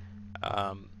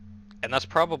 And that's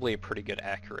probably a pretty good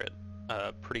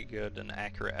and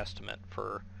accurate estimate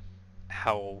for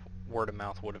how word of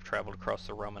mouth would have traveled across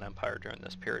the Roman Empire during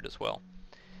this period as well.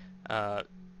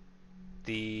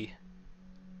 The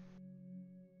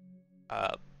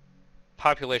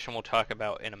population we'll talk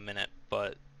about in a minute,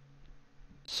 but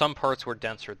some parts were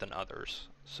denser than others,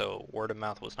 so word of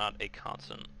mouth was not a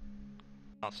constant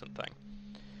thing.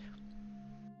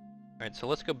 Alright, so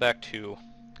let's go back to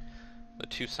the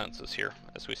two census here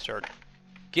as we start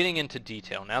getting into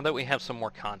detail. Now that we have some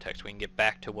more context, we can get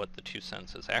back to what the two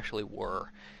censuses actually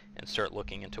were and start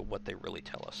looking into what they really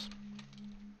tell us.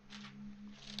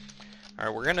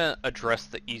 Alright, we're going to address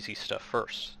the easy stuff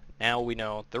first. Now we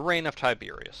know the reign of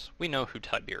Tiberius. We know who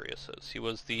Tiberius is. He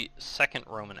was the second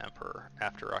Roman emperor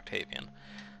after Octavian,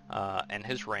 and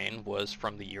his reign was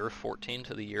from the year of 14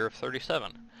 to the year of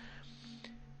 37.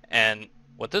 And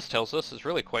what this tells us is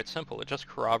really quite simple. It just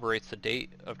corroborates the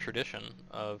date of tradition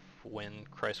of when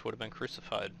Christ would have been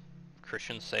crucified.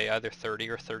 Christians say either 30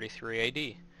 or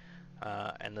 33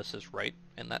 AD, and this is right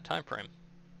in that time frame.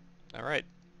 All right,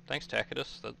 thanks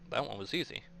Tacitus. That one was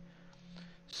easy.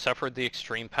 Suffered the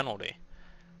extreme penalty.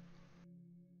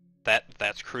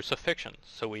 That's crucifixion.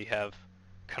 So we have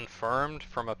confirmed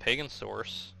from a pagan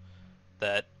source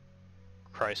that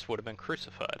Christ would have been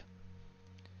crucified.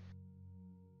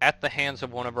 at the hands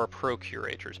of one of our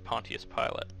procurators, Pontius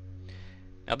Pilate.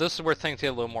 Now this is where things get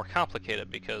a little more complicated,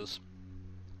 because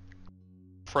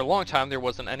for a long time there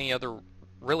wasn't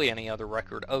really any other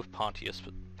record of Pontius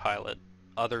Pilate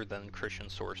other than Christian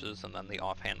sources, and then the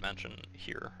offhand mention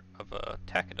here of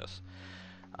Tacitus.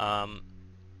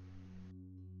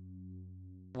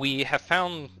 We have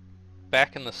found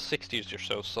back in the 60s or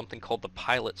so something called the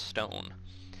Pilate Stone.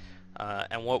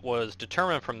 And what was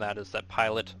determined from that is that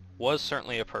Pilate was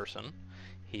certainly a person.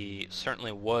 He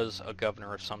certainly was a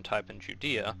governor of some type in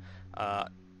Judea,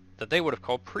 that they would have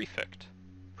called prefect.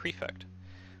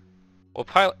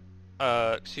 Well,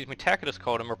 Tacitus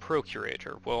called him a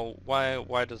procurator. Well,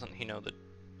 why doesn't he know the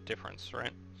difference,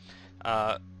 right?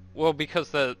 Well, because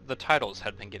the titles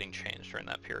had been getting changed during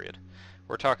that period.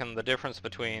 We're talking the difference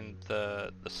between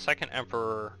the second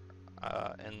emperor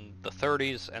in the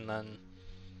 30s and then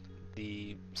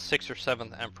the 6th or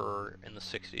 7th emperor in the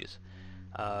 60s.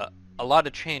 A lot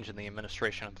of change in the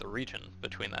administration of the region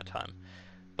between that time.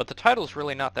 But the title's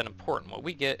really not that important. What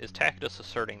we get is Tacitus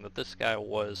asserting that this guy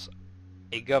was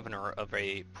a governor of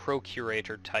a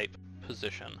procurator type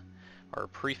position, or a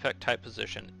prefect type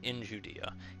position in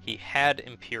Judea. He had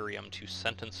imperium to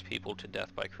sentence people to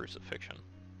death by crucifixion.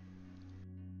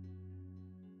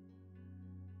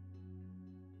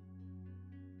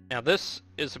 Now this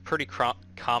is a pretty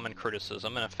common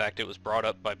criticism, and in fact it was brought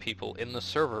up by people in the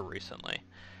server recently.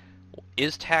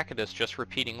 Is Tacitus just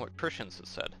repeating what Christians have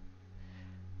said?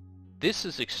 This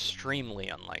is extremely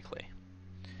unlikely.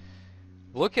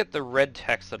 Look at the red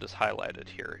text that is highlighted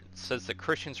here. It says that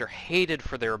Christians are hated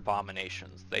for their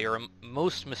abominations. They are a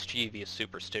most mischievous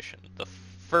superstition, the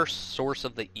first source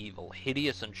of the evil,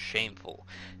 hideous and shameful,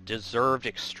 deserved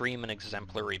extreme and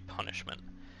exemplary punishment.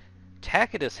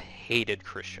 Tacitus hated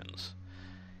Christians.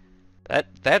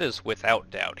 That is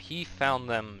without doubt. He found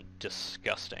them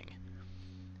disgusting.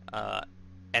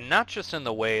 And not just in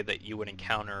the way that you would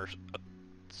encounter,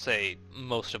 say,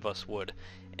 most of us would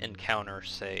encounter,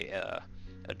 say, a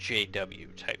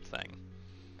JW type thing.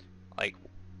 Like,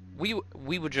 we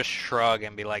would just shrug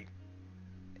and be like,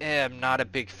 I'm not a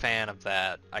big fan of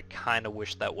that. I kind of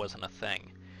wish that wasn't a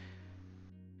thing.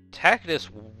 Tacitus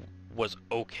was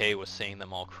okay with seeing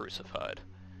them all crucified.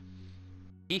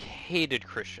 He hated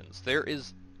Christians. There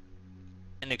is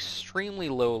an extremely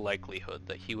low likelihood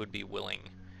that he would be willing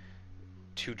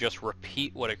to just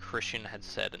repeat what a Christian had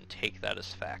said and take that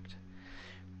as fact.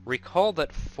 Recall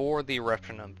that for the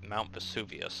eruption of Mount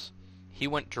Vesuvius, he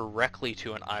went directly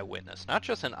to an eyewitness. Not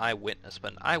just an eyewitness,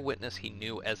 but an eyewitness he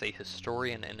knew as a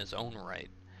historian in his own right,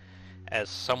 as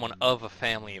someone of a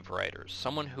family of writers,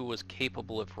 someone who was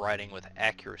capable of writing with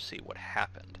accuracy what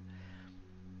happened.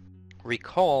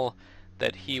 Recall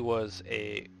that he was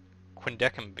a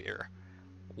quindecimvir,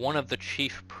 one of the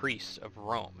chief priests of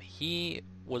Rome. He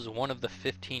was one of the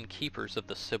 15 keepers of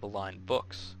the Sibylline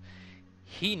books.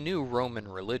 He knew Roman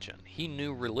religion. He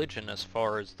knew religion as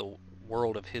far as the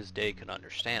world of his day could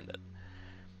understand it.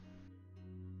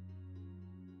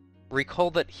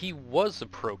 Recall that he was a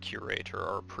procurator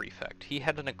or a prefect. He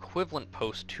had an equivalent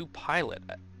post to Pilate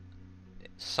at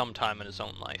some time in his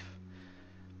own life.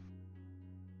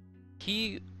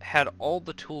 He had all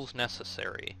the tools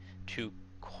necessary to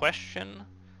question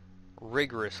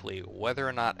rigorously whether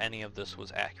or not any of this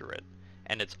was accurate,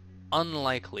 and it's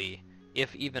unlikely,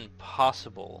 if even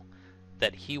possible,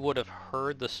 that he would have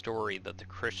heard the story that the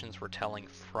Christians were telling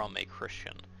from a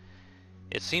Christian.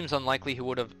 It seems unlikely he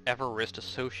would have ever risked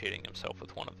associating himself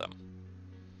with one of them.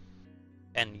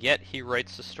 And yet he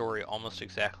writes the story almost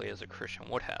exactly as a Christian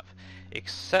would have,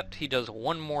 except he does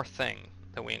one more thing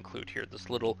that we include here,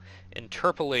 this little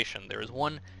interpolation. There is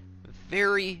one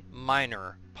very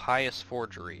minor pious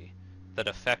forgery that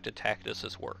affected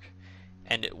Tacitus's work,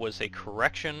 and it was a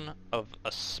correction of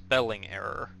a spelling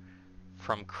error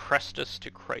from Crestus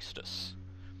to Christus,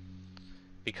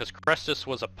 because Crestus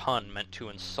was a pun meant to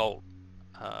insult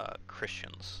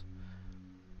Christians.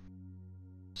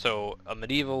 So a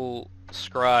medieval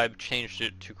scribe changed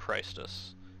it to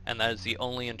Christus, and that is the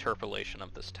only interpolation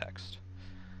of this text.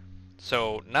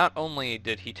 So not only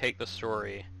did he take the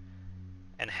story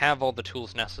and have all the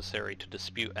tools necessary to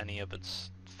dispute any of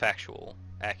its factual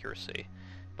accuracy,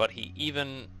 but he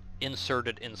even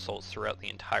inserted insults throughout the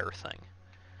entire thing.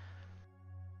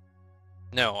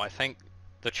 No, I think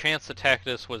the chance that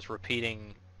Tacitus was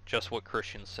repeating just what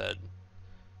Christians said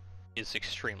is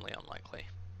extremely unlikely.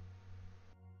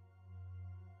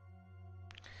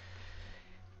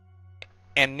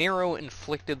 And Nero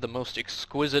inflicted the most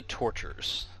exquisite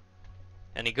tortures.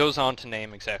 And he goes on to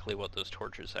name exactly what those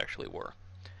tortures actually were.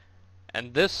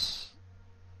 And this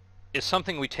is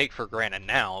something we take for granted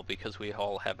now because we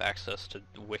all have access to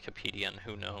Wikipedia and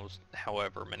who knows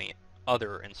however many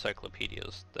other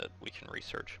encyclopedias that we can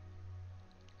research.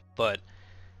 But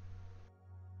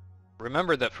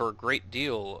remember that for a great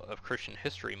deal of Christian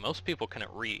history, most people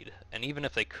couldn't read, and even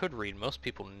if they could read, most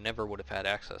people never would have had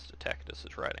access to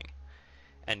Tacitus's writing.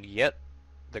 And yet,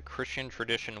 the Christian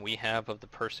tradition we have of the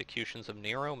persecutions of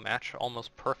Nero match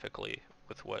almost perfectly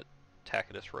with what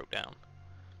Tacitus wrote down.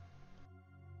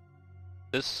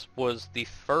 This was the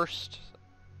first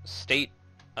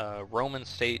Roman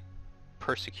state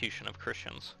persecution of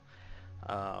Christians,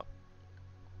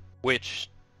 which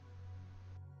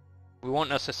we won't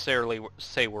necessarily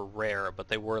say were rare, but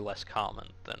they were less common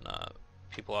than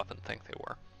people often think they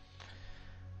were.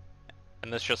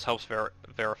 And this just helps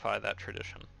verify that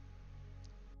tradition.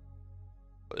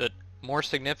 But more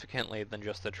significantly than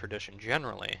just the tradition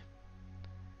generally,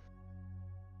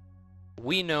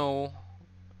 we know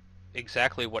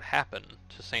exactly what happened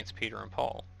to Saints Peter and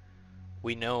Paul.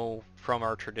 We know from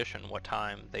our tradition what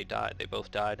time they died. They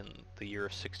both died in the year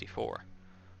 64,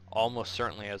 almost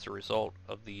certainly as a result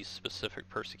of these specific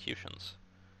persecutions.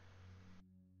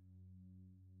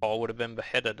 Paul would have been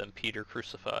beheaded and Peter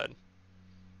crucified.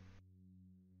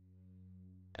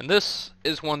 And this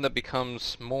is one that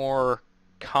becomes more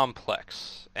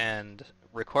complex and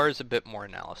requires a bit more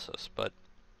analysis, but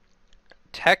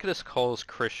Tacitus calls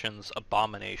Christians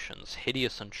abominations,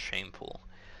 hideous and shameful.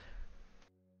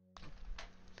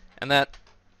 And that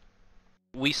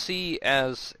we see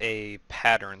as a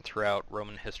pattern throughout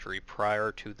Roman history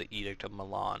prior to the Edict of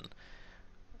Milan.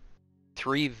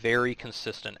 Three very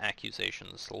consistent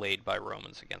accusations laid by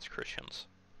Romans against Christians: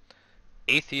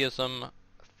 atheism,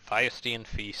 Thyestean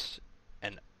feast,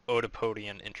 and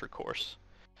Oedipodian intercourse.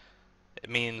 It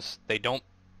means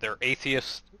they're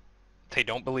atheists, they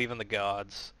don't believe in the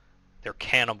gods, they're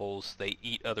cannibals, they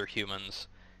eat other humans,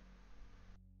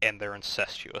 and they're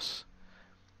incestuous.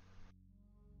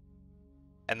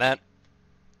 And that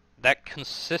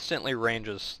consistently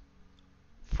ranges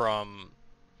from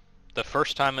the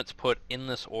first time it's put in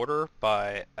this order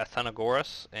by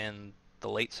Athenagoras in the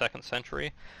late 2nd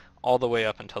century, all the way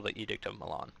up until the Edict of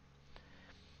Milan.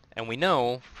 And we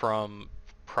know from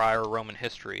prior Roman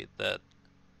history that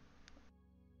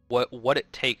what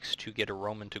it takes to get a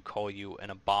Roman to call you an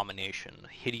abomination,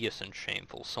 hideous and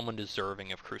shameful, someone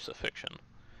deserving of crucifixion.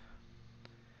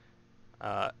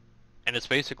 And it's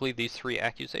basically these three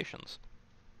accusations.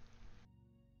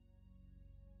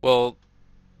 Well,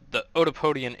 the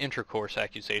Oedipodian intercourse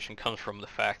accusation comes from the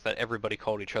fact that everybody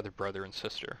called each other brother and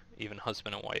sister, even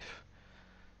husband and wife.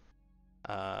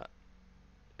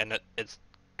 And it's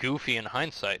goofy in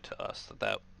hindsight to us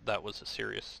that was a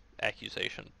serious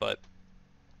accusation, but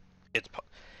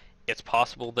it's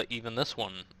possible that even this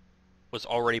one was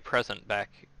already present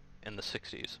back in the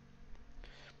 60s.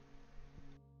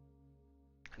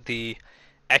 The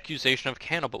accusation of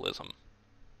cannibalism.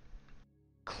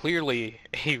 Clearly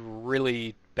a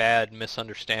really bad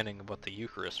misunderstanding of what the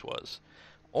Eucharist was.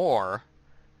 Or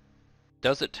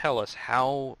does it tell us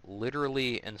how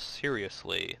literally and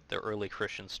seriously the early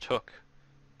Christians took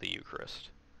the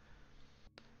Eucharist?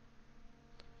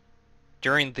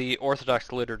 During the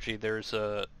Orthodox liturgy, there's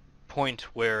a point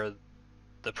where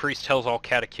the priest tells all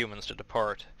catechumens to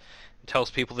depart. He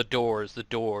tells people the doors.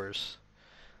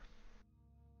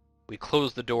 We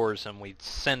close the doors and we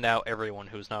send out everyone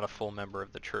who's not a full member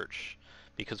of the church,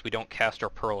 because we don't cast our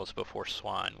pearls before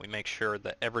swine. We make sure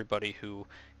that everybody who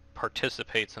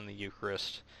participates in the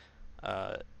Eucharist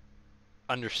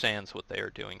understands what they are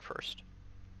doing first.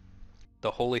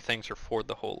 The holy things are for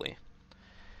the holy.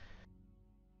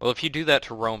 Well, if you do that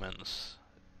to Romans,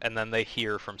 and then they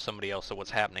hear from somebody else that what's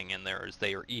happening in there is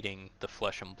they are eating the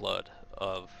flesh and blood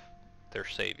of their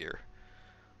Savior,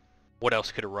 what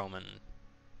else could a Roman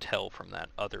tell from that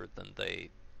other than they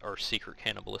are a secret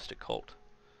cannibalistic cult?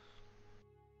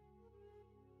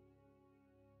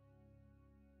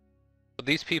 But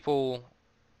these people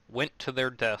went to their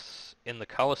deaths in the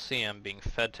Colosseum being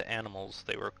fed to animals.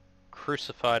 They were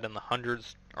crucified in the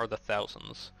hundreds or the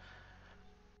thousands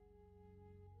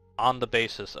on the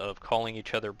basis of calling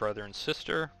each other brother and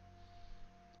sister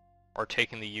or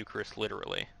taking the Eucharist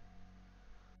literally.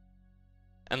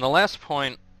 And the last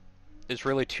point is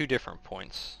really two different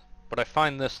points, but I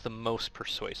find this the most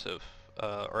persuasive,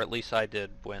 or at least I did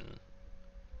when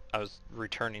I was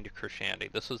returning to Christianity.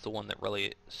 This is the one that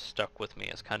really stuck with me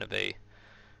as kind of a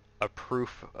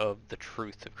proof of the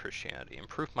truth of Christianity. And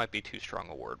proof might be too strong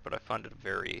a word, but I find it a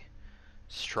very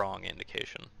strong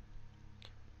indication.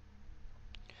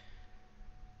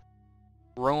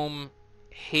 Rome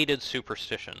hated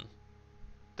superstition.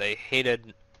 They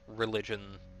hated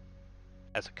religion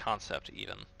as a concept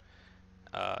even.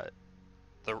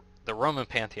 The Roman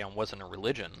pantheon wasn't a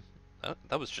religion.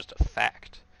 That was just a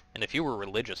fact. And if you were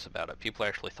religious about it, people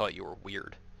actually thought you were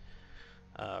weird.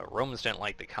 Romans didn't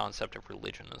like the concept of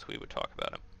religion as we would talk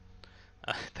about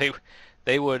it.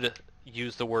 They would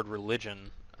use the word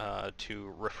religion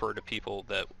to refer to people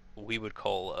that we would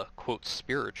call, quote,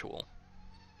 spiritual.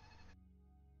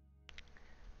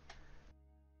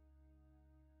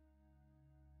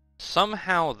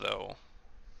 Somehow, though,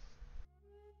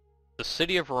 the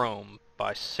city of Rome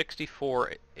by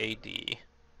 64 AD,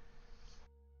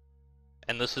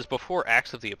 and this is before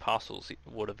Acts of the Apostles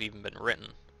would have even been written,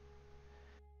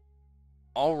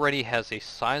 already has a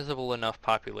sizable enough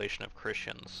population of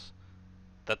Christians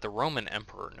that the Roman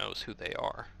emperor knows who they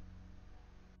are.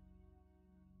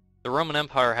 The Roman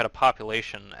Empire had a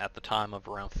population at the time of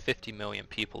around 50 million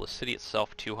people, the city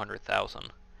itself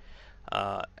 200,000.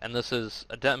 And this is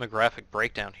a demographic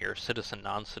breakdown here, citizen,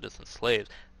 non-citizen, slaves.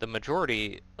 The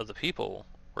majority of the people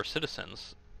were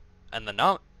citizens, and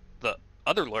the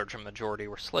other larger majority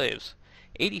were slaves.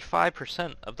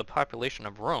 85% of the population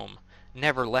of Rome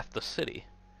never left the city.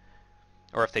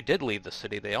 Or if they did leave the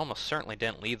city, they almost certainly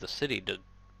didn't leave the city to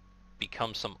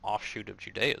become some offshoot of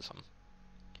Judaism.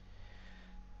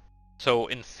 So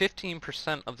in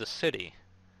 15% of the city,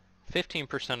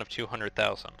 15% of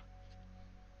 200,000,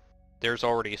 there's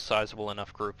already a sizable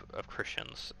enough group of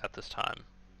Christians at this time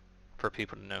for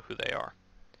people to know who they are.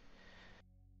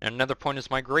 And another point is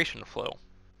migration flow.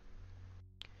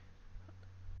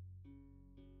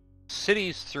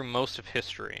 Cities through most of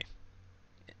history,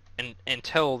 and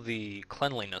until the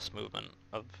cleanliness movement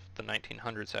of the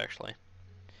 1900s actually,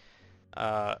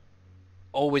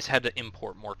 always had to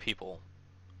import more people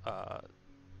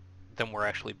than were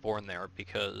actually born there,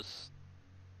 because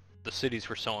the cities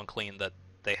were so unclean that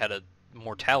they had a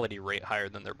mortality rate higher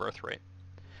than their birth rate.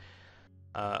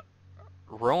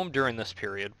 Rome during this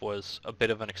period was a bit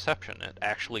of an exception. It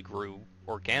actually grew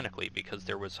organically because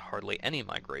there was hardly any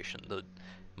migration. The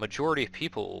majority of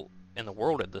people in the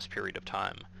world at this period of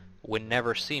time would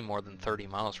never see more than 30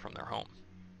 miles from their home.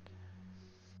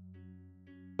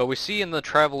 But we see in the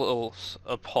travels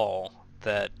of Paul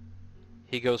that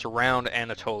he goes around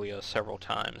Anatolia several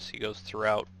times. He goes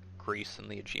throughout Greece and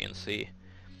the Aegean Sea.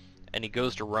 And he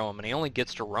goes to Rome, and he only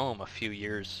gets to Rome a few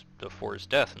years before his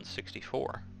death in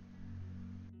 64.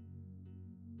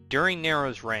 During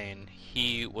Nero's reign,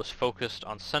 he was focused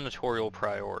on senatorial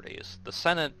priorities. The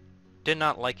Senate did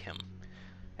not like him,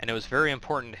 and it was very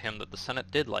important to him that the Senate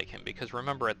did like him, because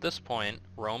remember, at this point,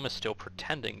 Rome is still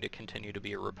pretending to continue to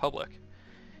be a republic.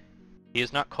 He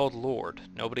is not called Lord.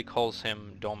 Nobody calls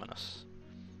him Dominus.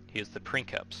 He is the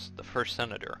princeps, the first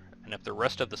senator, and if the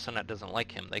rest of the Senate doesn't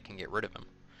like him, they can get rid of him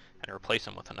and replace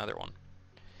him with another one.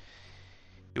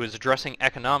 He was addressing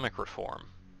economic reform,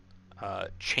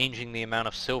 changing the amount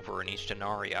of silver in each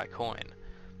denarii coin,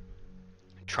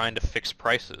 trying to fix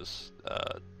prices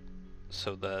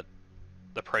so that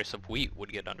the price of wheat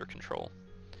would get under control,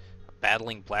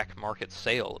 battling black market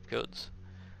sale of goods.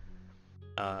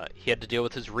 He had to deal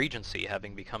with his regency,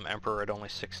 having become emperor at only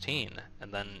 16,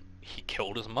 and then he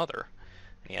killed his mother.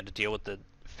 And he had to deal with the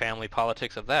family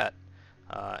politics of that,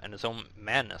 and his own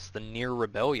madness, the near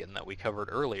rebellion that we covered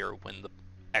earlier when the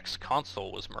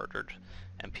ex-consul was murdered,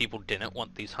 and people didn't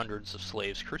want these hundreds of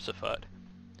slaves crucified.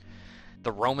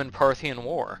 The Roman-Parthian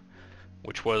War,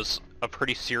 which was a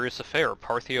pretty serious affair.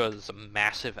 Parthia is a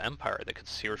massive empire that could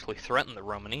seriously threaten the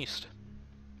Roman East.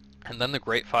 And then the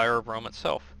Great Fire of Rome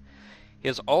itself. He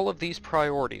has all of these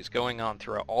priorities going on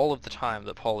throughout all of the time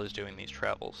that Paul is doing these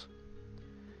travels.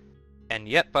 And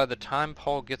yet, by the time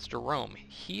Paul gets to Rome,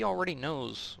 he already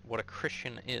knows what a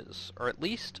Christian is, or at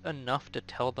least enough to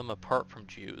tell them apart from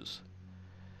Jews.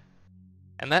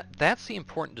 And that's the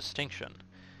important distinction,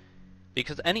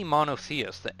 because any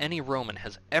monotheist that any Roman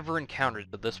has ever encountered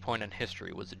at this point in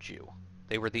history was a Jew.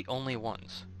 They were the only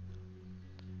ones.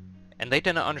 And they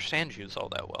didn't understand Jews all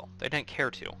that well. They didn't care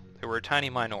to. They were a tiny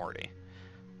minority.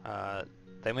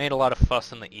 They made a lot of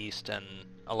fuss in the East, and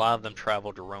a lot of them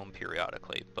traveled to Rome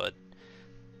periodically, but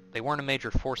they weren't a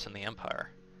major force in the empire.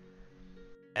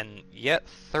 And yet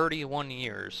 31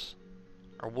 years,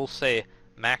 or we'll say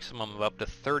maximum of up to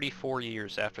 34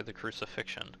 years after the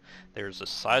crucifixion, there's a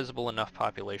sizable enough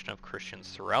population of Christians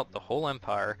throughout the whole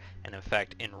empire, and in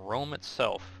fact in Rome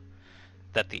itself,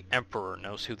 that the emperor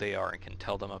knows who they are and can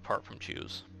tell them apart from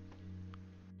Jews.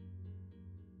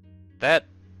 That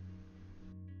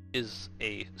is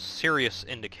a serious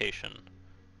indication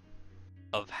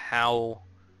of how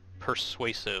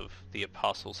persuasive the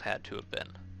apostles had to have been.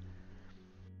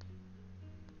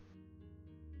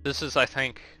 This is, I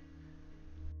think,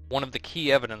 one of the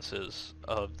key evidences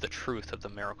of the truth of the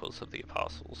miracles of the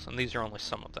apostles, and these are only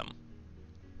some of them.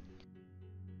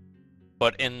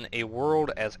 But in a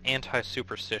world as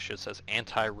anti-superstitious, as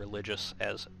anti-religious,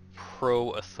 as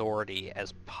pro-authority,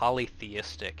 as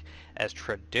polytheistic, as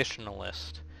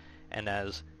traditionalist, and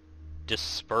as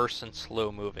dispersed and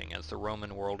slow-moving as the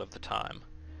Roman world of the time,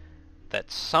 that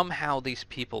somehow these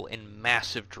people in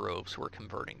massive droves were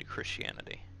converting to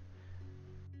Christianity.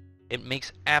 It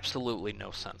makes absolutely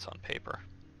no sense on paper.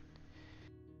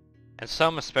 And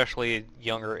some, especially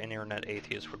younger internet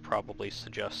atheists, would probably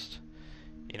suggest,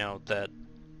 that,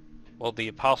 well, the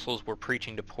apostles were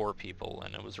preaching to poor people,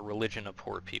 and it was a religion of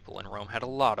poor people, and Rome had a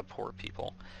lot of poor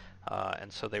people,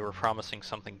 and so they were promising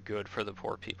something good for the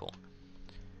poor people.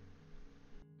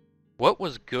 What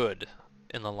was good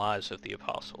in the lives of the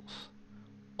apostles?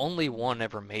 Only one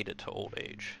ever made it to old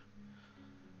age.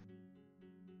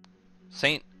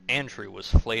 St. Andrew was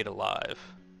flayed alive.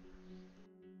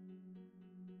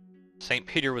 St.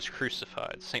 Peter was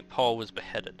crucified. St. Paul was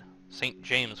beheaded. St.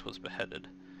 James was beheaded.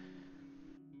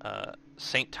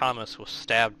 St. Thomas was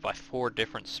stabbed by 4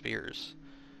 different spears.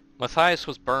 Matthias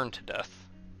was burned to death.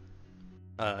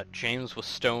 James was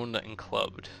stoned and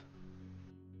clubbed.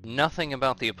 Nothing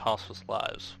about the apostles'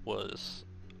 lives was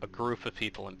a group of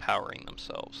people empowering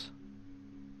themselves.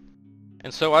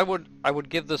 And so I would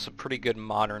give this a pretty good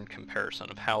modern comparison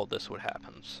of how this would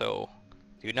happen. So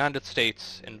the United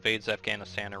States invades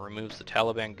Afghanistan and removes the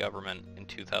Taliban government in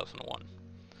 2001.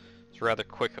 It's a rather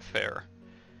quick affair.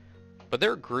 But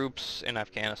there are groups in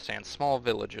Afghanistan, small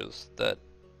villages, that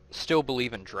still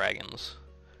believe in dragons,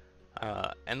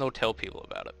 and they'll tell people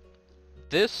about it.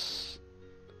 This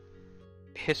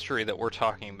history that we're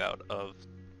talking about of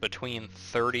between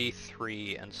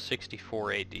 33 and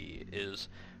 64 AD is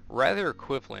rather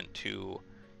equivalent to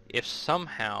if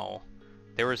somehow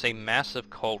there was a massive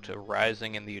cult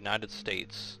arising in the United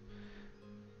States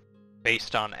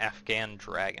based on Afghan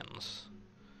dragons.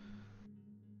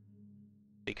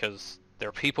 Because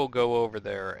their people go over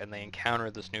there and they encounter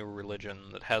this new religion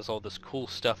that has all this cool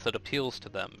stuff that appeals to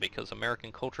them because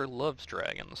American culture loves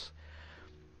dragons.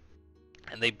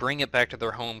 And they bring it back to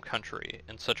their home country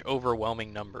in such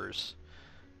overwhelming numbers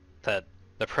that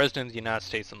the President of the United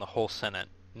States and the whole Senate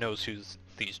knows who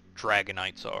these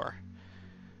Dragonites are.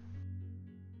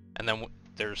 And then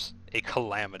there's a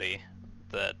calamity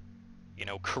that,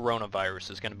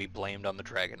 coronavirus is going to be blamed on the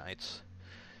Dragonites.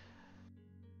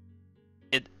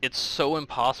 It's so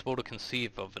impossible to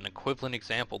conceive of an equivalent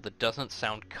example that doesn't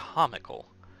sound comical.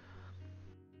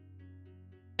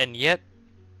 And yet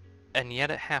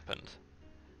it happened.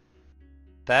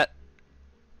 That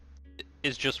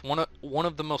is just one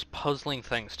of the most puzzling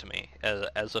things to me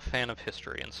as a fan of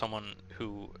history and someone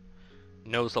who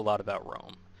knows a lot about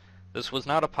Rome. This was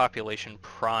not a population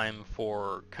prime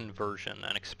for conversion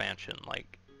and expansion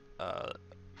like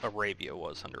Arabia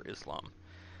was under Islam.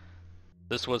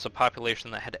 This was a population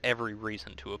that had every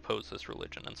reason to oppose this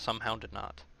religion and somehow did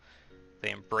not.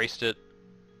 They embraced it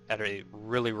at a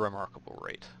really remarkable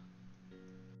rate.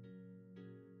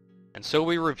 And so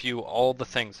we review all the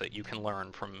things that you can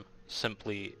learn from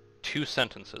simply 2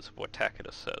 sentences of what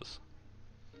Tacitus says.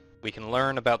 We can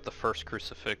learn about the first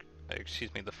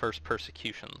the first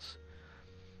persecutions,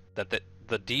 that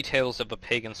the details of a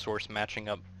pagan source matching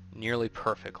up nearly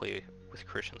perfectly with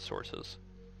Christian sources.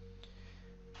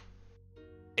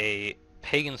 A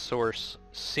pagan source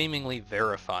seemingly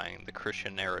verifying the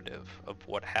Christian narrative of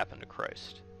what happened to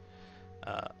Christ.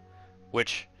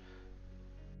 Which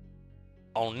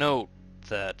I'll note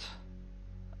that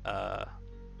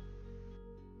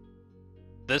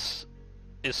this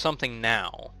is something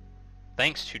now,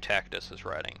 thanks to Tacitus's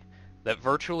writing, that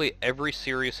virtually every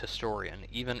serious historian,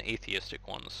 even atheistic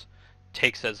ones,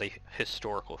 takes as a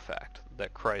historical fact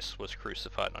that Christ was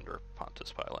crucified under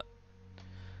Pontius Pilate.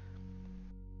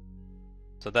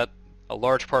 So that a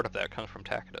large part of that comes from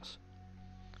Tacitus.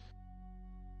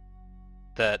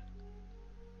 That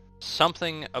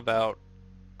something about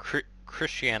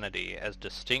Christianity as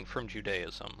distinct from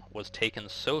Judaism was taken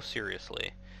so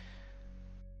seriously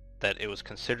that it was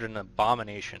considered an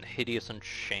abomination, hideous and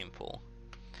shameful.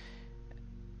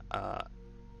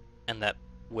 And that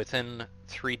within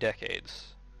 3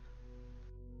 decades,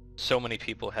 so many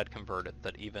people had converted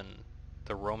that even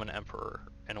the Roman Emperor,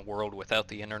 in a world without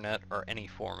the internet or any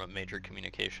form of major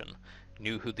communication,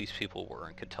 knew who these people were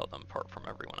and could tell them apart from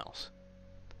everyone else.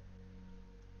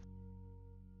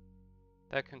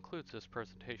 That concludes this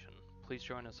presentation. Please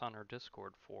join us on our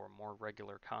Discord for more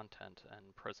regular content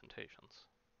and presentations.